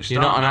trying to start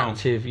You're not now.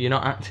 active. You're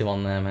not active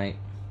on there, mate.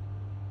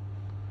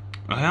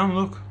 I am.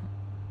 Look.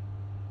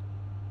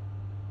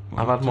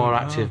 I've had more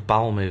active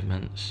bowel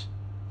movements.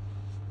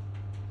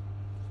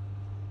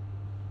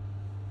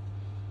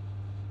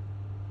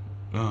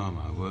 Oh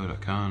my word! I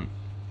can't.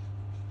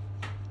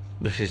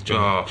 This is John.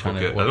 Oh fuck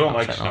it! I don't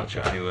like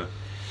Snapchat anyway.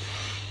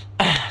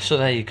 So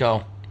there you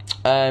go.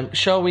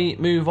 Shall we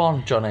move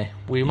on, Johnny?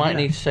 We might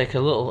need to take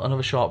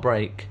another short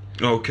break.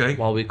 Okay.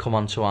 While we come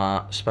on to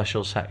our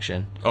special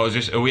section. Oh,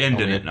 are we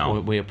ending it now?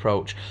 We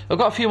approach. I've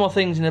got a few more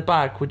things in the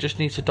bag. We just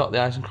need to dot the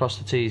I's and cross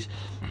the T's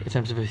in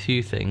terms of a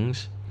few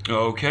things.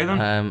 Okay,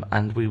 then.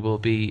 And we will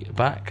be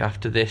back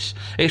after this.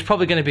 It's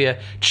probably going to be a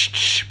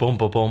bum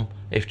bum bum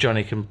if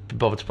Johnny can be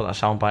bothered to put that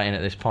soundbite in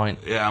at this point.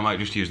 Yeah, I might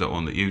just use that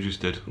one that you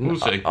just did. We'll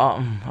see.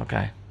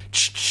 Okay.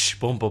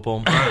 Bum bum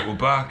bum. Right, we're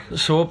back.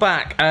 So we're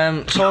back.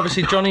 So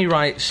obviously Johnny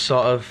writes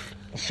sort of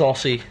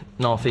saucy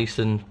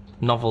northeastern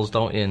novels,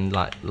 don't you, in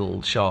like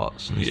little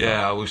shorts and stuff.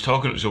 I was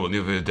talking to someone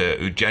the other day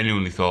who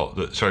genuinely thought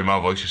that, sorry, my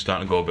voice is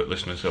starting to go a bit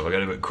listener, so if I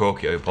get a bit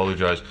croaky, I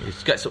apologise. He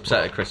gets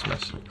upset at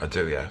Christmas. I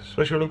do, yeah.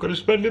 Especially when I'm going to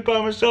spend it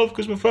by myself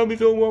because my family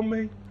don't want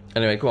me.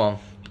 Anyway, go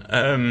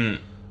on.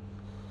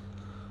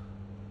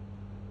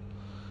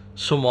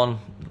 Someone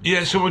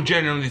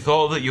genuinely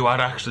thought that you had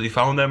actually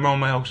found them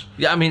around my house.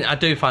 Yeah, I mean, I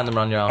do find them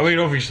around your house. I mean,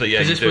 obviously,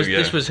 yeah, this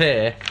was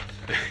here.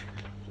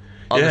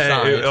 On the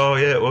side.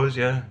 It was,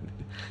 yeah.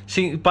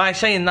 See, by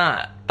saying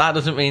that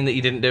doesn't mean that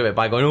you didn't do it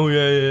by going, oh,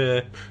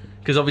 yeah.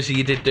 Because obviously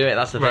you did do it,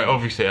 that's the thing. Right,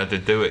 obviously I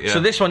did do it, yeah. So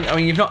this one, I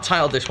mean, you've not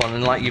titled this one,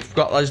 and like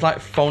there's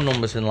like phone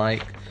numbers and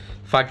like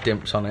fag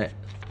dimps on it.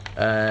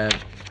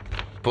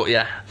 But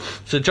yeah.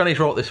 So Johnny's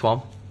wrote this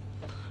one,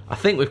 I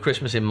think with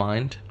Christmas in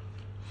mind.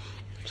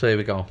 So here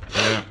we go.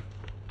 Yeah.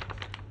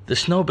 The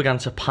snow began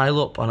to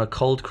pile up on a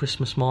cold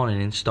Christmas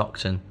morning in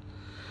Stockton.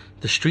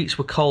 The streets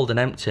were cold and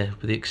empty,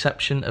 with the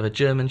exception of a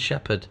German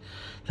Shepherd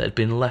that had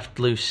been left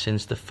loose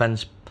since the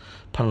fence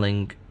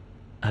panelling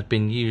had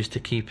been used to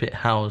keep it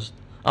housed.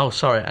 Oh,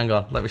 sorry, hang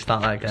on, let me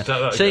start that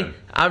again. See,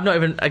 I've not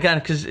even, again,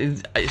 because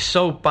it's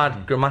so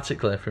bad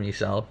grammatically from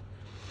yourself.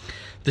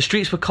 The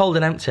streets were cold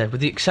and empty,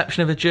 with the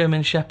exception of a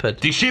German Shepherd.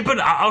 The shepherd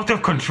are out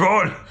of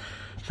control!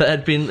 That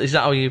had been, is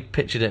that how you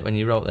pictured it when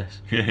you wrote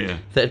this? Yeah.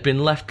 That had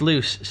been left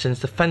loose since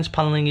the fence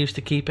panelling used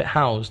to keep it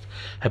housed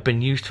had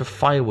been used for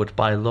firewood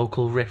by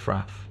local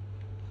riffraff.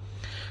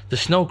 The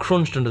snow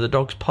crunched under the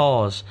dog's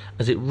paws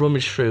as it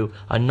rummaged through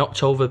a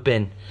knocked-over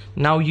bin,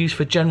 now used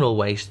for general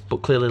waste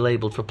but clearly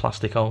labelled for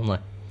plastic only.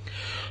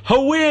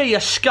 "Away, you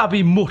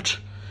scabby mutt!"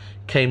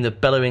 came the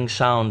bellowing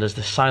sound as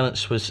the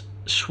silence was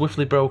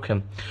swiftly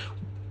broken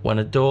when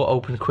a door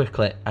opened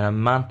quickly and a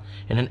man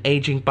in an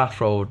ageing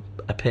bathrobe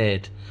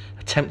appeared,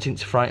 attempting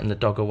to frighten the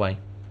dog away.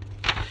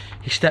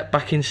 He stepped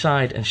back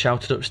inside and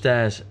shouted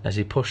upstairs as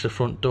he pushed the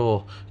front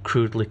door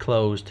crudely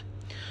closed.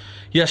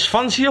 "Yes,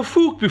 fancy a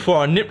fook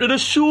before I nip to the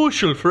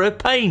social for a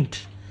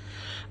pint?"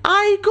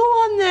 "Aye, go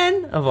on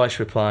then," a voice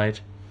replied.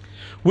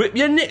 "Whip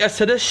your knickers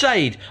to the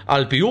side,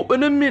 I'll be up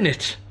in a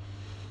minute.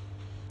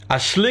 I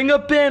sling a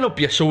bane up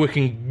you so we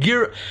can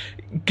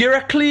get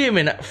a claim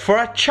in for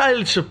a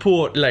child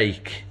support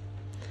like."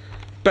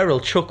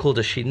 Beryl chuckled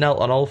as she knelt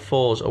on all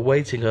fours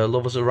awaiting her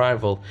lover's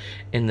arrival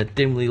in the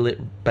dimly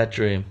lit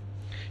bedroom.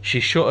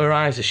 She shut her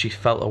eyes as she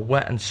felt a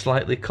wet and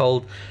slightly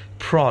cold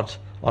prod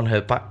on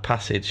her back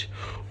passage.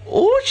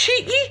 "Oh,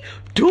 cheeky,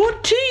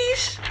 don't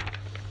tease."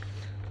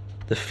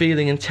 The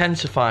feeling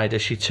intensified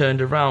as she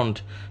turned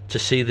around to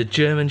see the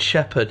German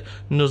Shepherd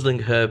nuzzling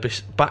her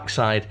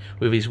backside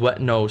with his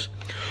wet nose.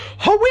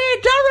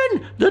 "Away,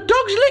 Darren! The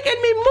dog's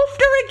licking me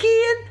mufter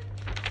again!"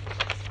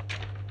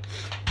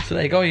 So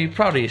there you go, are you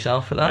proud of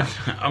yourself for that?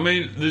 I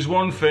mean, there's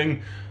one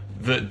thing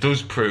that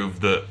does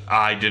prove that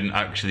I didn't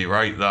actually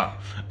write that,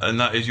 and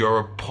that is your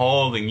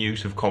appalling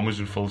use of commas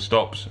and full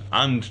stops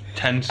and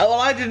tense in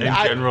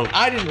general.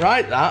 I didn't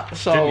write that,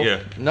 so... Didn't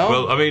you? No.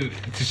 Well, I mean,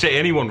 to say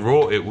anyone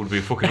wrote it would be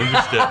a fucking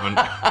understatement.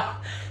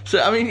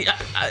 So, I mean,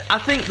 I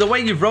think the way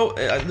you've wrote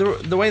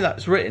the way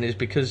that's written is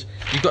because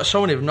you've got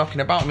so many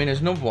knocking about. I mean,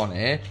 there's another one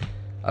here.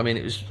 I mean,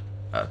 it was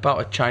about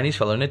a Chinese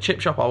fella in a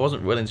chip shop. I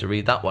wasn't willing to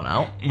read that one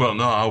out. Well,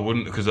 no, I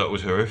wouldn't, because that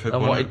was horrific.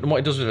 And what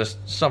it does with a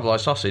Savoy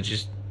sausage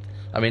is,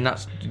 I mean,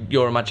 that's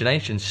your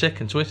imagination,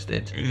 sick and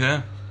twisted.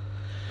 Yeah.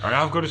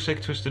 I've got a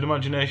sick, twisted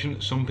imagination.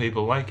 Some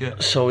people like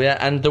it. So, yeah,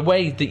 and the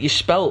way that you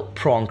spelt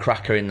prawn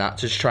cracker in that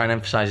to just try and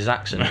emphasise his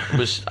accent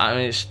was, I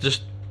mean, it's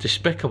just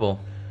despicable.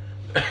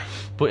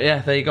 But yeah,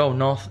 there you go,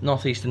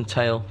 Northeastern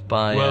Tale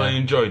by... Well, I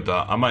enjoyed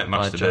that. I might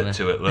masturbate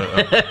to it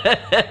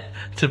later.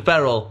 To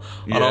Beryl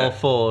on all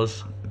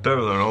fours.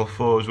 Beryl on all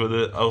fours with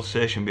an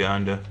Alsatian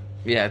behind her.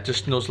 Yeah,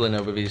 just nuzzling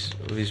her with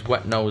his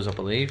wet nose, I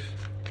believe.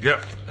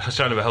 Yep, a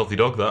sign of a healthy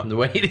dog, that. The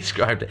way he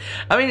described it.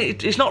 I mean,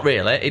 it's not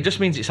really. It just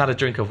means it's had a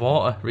drink of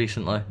water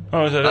recently.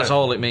 Oh, is that That's it?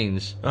 all it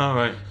means. Oh,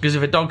 right. Because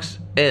if a dog's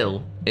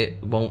ill,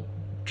 it won't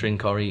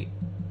drink or eat.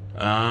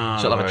 Ah,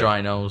 So it'll have a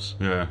dry nose.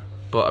 Yeah.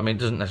 But, I mean, it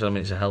doesn't necessarily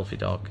mean it's a healthy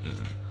dog.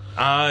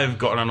 I've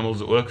got an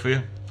animals at work for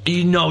you.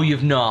 You know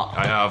you've not.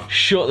 I have.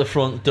 Shut the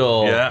front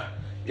door. Yeah.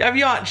 Have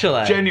you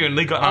actually?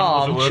 Genuinely got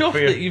animals I'm at work chuffed for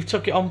you. that you've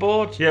took it on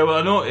board. Yeah, well,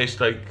 I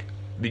noticed, like,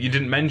 that you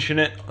didn't mention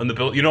it on the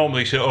bill. You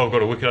normally say, "Oh, I've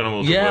got a wicked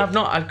animals at work." Yeah, I've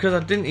not, because I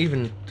didn't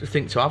even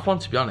think to have one,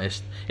 to be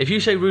honest. If you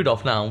say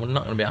Rudolph now, we're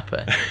not going to be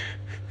happy.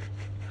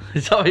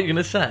 Is that what you're going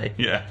to say?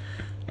 Yeah.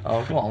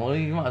 Oh, come on, well,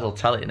 you might as well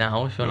tell it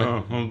now if you want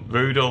Oh, well,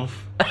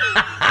 Rudolph.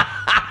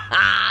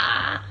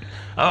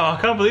 Oh, I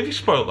can't believe you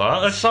spoiled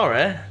that.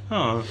 Sorry.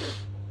 Oh.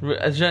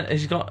 Has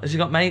he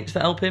got mates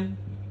that help him?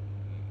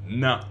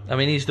 No. I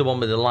mean, he's the one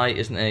with the light,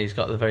 isn't he? He's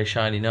got the very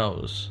shiny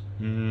nose.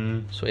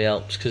 So he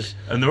helps, because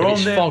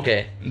it's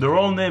foggy. They're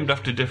all named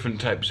after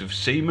different types of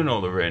seamen, all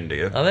the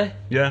reindeer. Are they?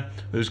 Yeah.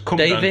 There's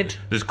David.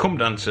 There's Cum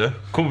Dancer,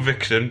 Cum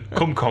Vixen,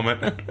 Cum Comet,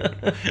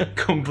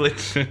 Cum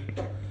Blitzen.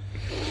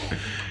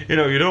 You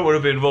know, you don't want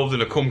to be involved in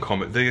a Cum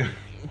Comet, do you?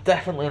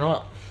 Definitely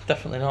not.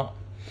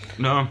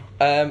 No.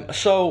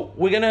 So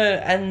we're going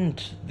to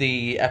end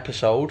the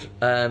episode.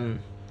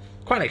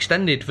 Quite an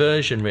extended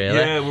version, really.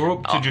 Yeah, we're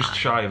up to just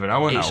shy of an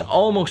hour now. It's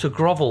almost a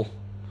grovel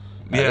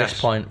at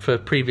this point for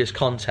previous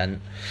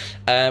content.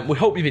 We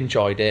hope you've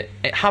enjoyed it.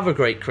 Have a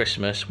great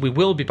Christmas. We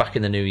will be back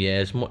in the new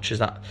year, as much as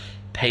that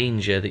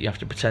pains you that you have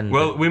to pretend.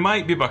 Well, we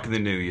might be back in the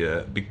new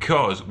year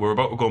because we're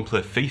about to go and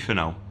play FIFA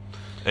now.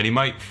 And he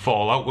might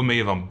fall out with me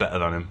if I'm better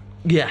than him.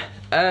 Yeah,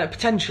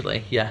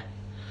 potentially, yeah.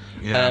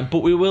 But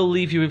we will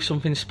leave you with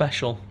something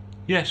special.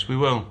 Yes, we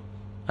will.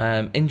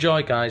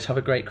 Enjoy, guys. Have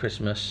a great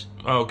Christmas.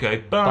 Okay,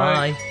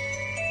 Bye.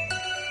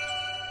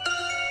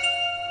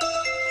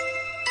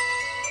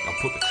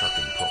 I'll put the track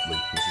in properly.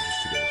 This is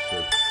just to get us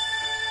through.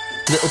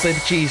 Little baby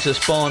Jesus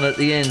born at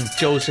the inn.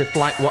 Joseph,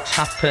 like what's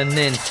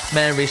happening?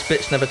 Mary's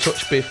bits never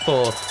touched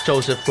before.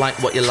 Joseph,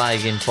 like what you're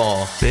lying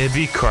for.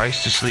 Baby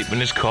Christ asleep in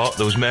his cot.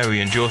 There was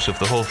Mary and Joseph,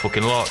 the whole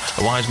fucking lot.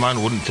 A wise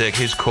man wouldn't take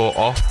his coat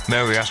off.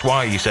 Mary asked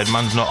why. He said,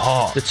 man's not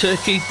hot. The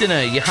turkey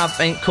dinner you have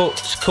ain't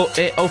cooked. Cut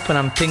it open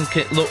and pink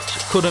it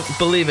looked. Couldn't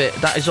believe it,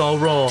 that is all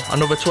raw.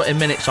 Another 20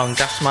 minutes on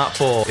Gas Smart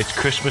 4. It's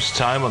Christmas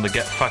time on the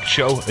Get Fact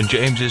Show, and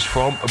James is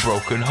from a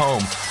broken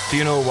home. Do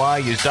you know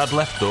why his dad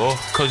left though?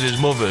 Cause his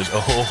mother's a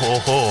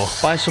ho-ho-ho.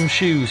 Buy some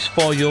shoes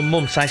for your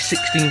mum, size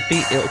 16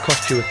 feet, it'll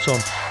cost you a ton.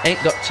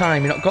 Ain't got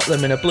time, you not got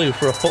them in a blue.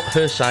 For a foot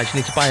her size,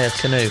 you need to buy a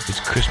canoe. It's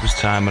Christmas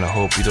time and I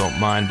hope you don't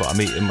mind, but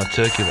I'm eating my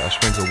turkey that I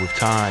sprinkled with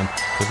thyme,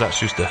 cause that's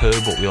just a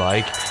herb what we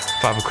like.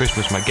 Father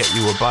Christmas might get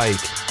you a bike,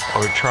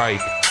 or a trike,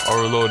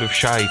 or a load of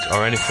shite,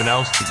 or anything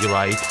else that you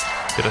like.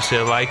 Did I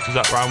say like? Does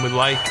that rhyme with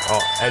like?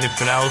 Or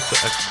anything else?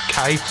 A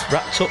kite?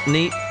 Wrapped up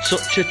neat,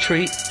 such a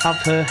treat. Have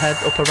her head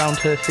up around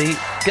her feet.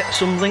 Get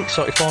some links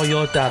sorted for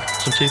your dad.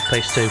 Some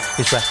toothpaste too,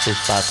 his breath is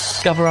bad.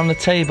 Gather around the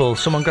table,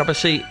 someone grab a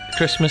seat.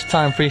 Christmas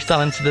time,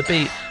 freestyling to the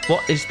beat.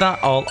 What is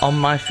that all on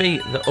my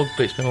feet? The Ugg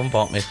boots my mum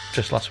bought me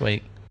just last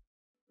week.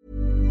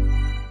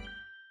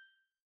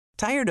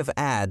 Tired of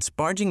ads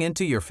barging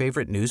into your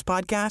favorite news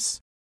podcasts?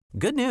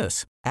 Good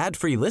news.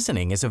 Ad-free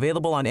listening is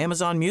available on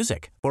Amazon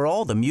Music for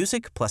all the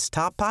music plus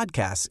top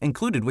podcasts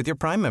included with your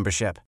Prime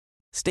membership.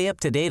 Stay up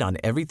to date on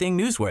everything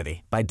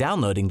newsworthy by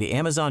downloading the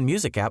Amazon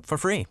Music app for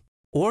free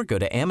or go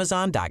to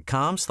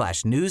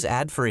amazon.com/news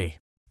ad free.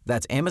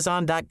 That's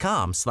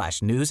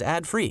amazon.com/news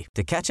ad free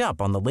to catch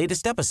up on the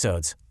latest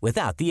episodes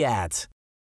without the ads.